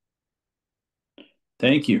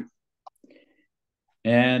 Thank you.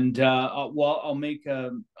 And I'll make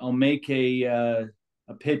a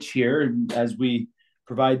pitch here as we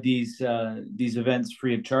provide these events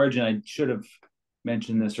free of charge. And I should have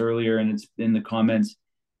mentioned this earlier, and it's in the comments.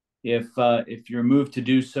 If you're moved to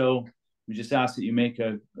do so, we just ask that you make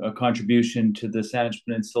a contribution to the Saanich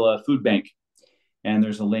Peninsula Food Bank. And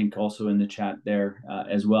there's a link also in the chat there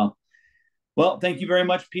as well. Well, thank you very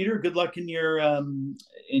much, Peter. Good luck in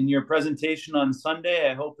your presentation on Sunday.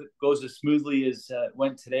 I hope it goes as smoothly as it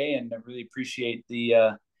went today, and I really appreciate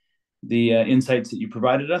the insights that you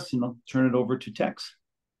provided us. And I'll turn it over to Tex.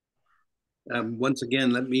 Once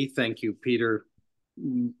again, let me thank you, Peter.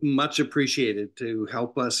 Much appreciated to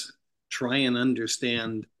help us try and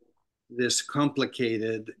understand this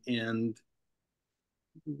complicated and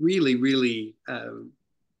really, really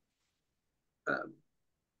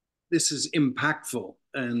this is impactful,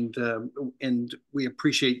 and we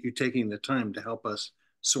appreciate you taking the time to help us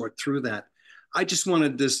sort through that. I just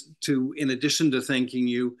wanted this to, in addition to thanking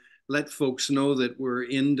you, let folks know that we're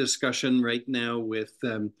in discussion right now with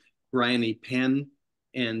Bryony Penn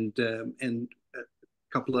and a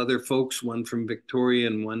couple other folks, one from Victoria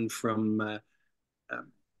and one from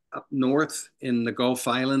up north in the Gulf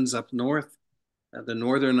Islands, up north, the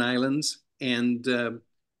Northern Islands, and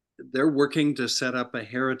they're working to set up a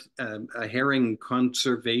herring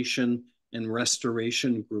conservation and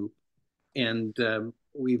restoration group. And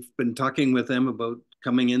we've been talking with them about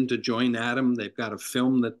coming in to join Adam. They've got a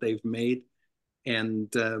film that they've made,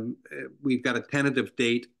 and we've got a tentative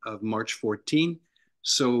date of March 14.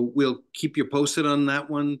 So we'll keep you posted on that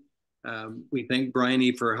one. We thank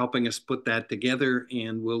Bryony for helping us put that together,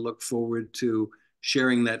 and we'll look forward to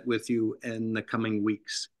sharing that with you in the coming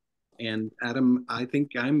weeks. And Adam, I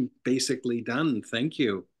think I'm basically done. Thank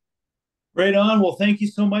you. Right on. Well, thank you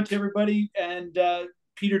so much, everybody. And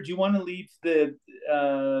Peter, do you want to leave the?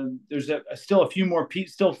 There's still a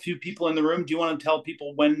few people in the room. Do you want to tell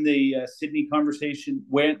people when the Sidney conversation,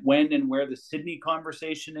 when and where the Sidney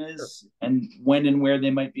conversation is, sure, and when and where they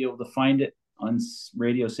might be able to find it on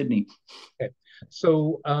Radio Sidney? Okay,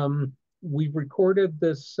 so we've recorded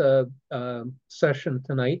this session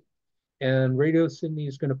tonight, and Radio Sidney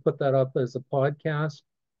is going to put that up as a podcast.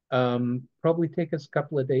 Probably take us a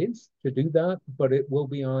couple of days to do that, but it will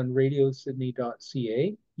be on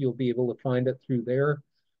radiosidney.ca. You'll be able to find it through there.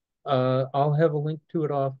 I'll have a link to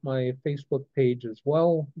it off my Facebook page as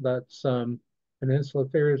well. That's Peninsula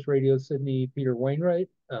Affairs, Radio Sidney, Peter Wainwright,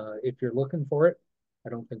 if you're looking for it. I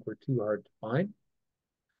don't think we're too hard to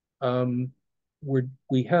find.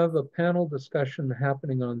 We have a panel discussion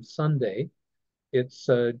happening on Sunday. It's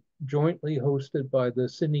jointly hosted by the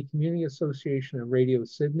Sydney Community Association and Radio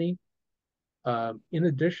Sidney. In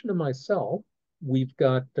addition to myself, we've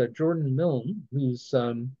got Jordan Milne, who's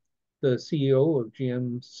the CEO of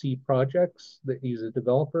GMC Projects. That he's a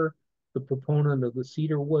developer, the proponent of the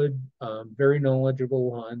Cedarwood, very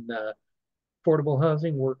knowledgeable on affordable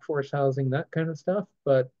housing, workforce housing, that kind of stuff,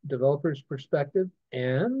 but developer's perspective.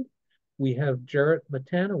 And we have Jarrett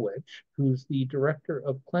Matanowicz, who's the director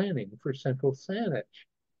of planning for Central Saanich,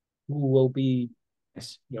 who will be,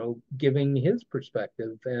 giving his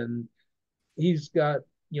perspective. And he's got,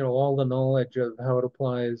 all the knowledge of how it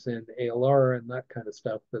applies in ALR and that kind of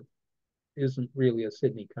stuff that isn't really a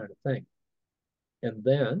Sidney kind of thing. And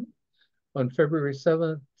then on February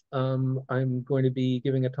 7th, I'm going to be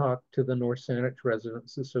giving a talk to the North Saanich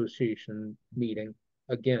Residents Association meeting,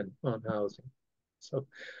 again, on housing. So,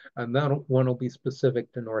 and that one will be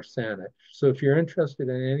specific to North Saanich. So if you're interested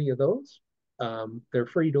in any of those, they're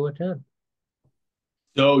free to attend.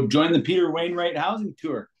 So join the Peter Wainwright Housing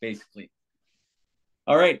Tour, basically.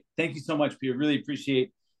 All right. Thank you so much, Peter. Really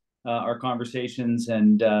appreciate our conversations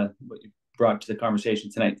and what you brought to the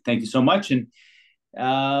conversation tonight. Thank you so much, and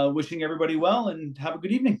wishing everybody well, and have a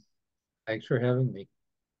good evening. Thanks for having me.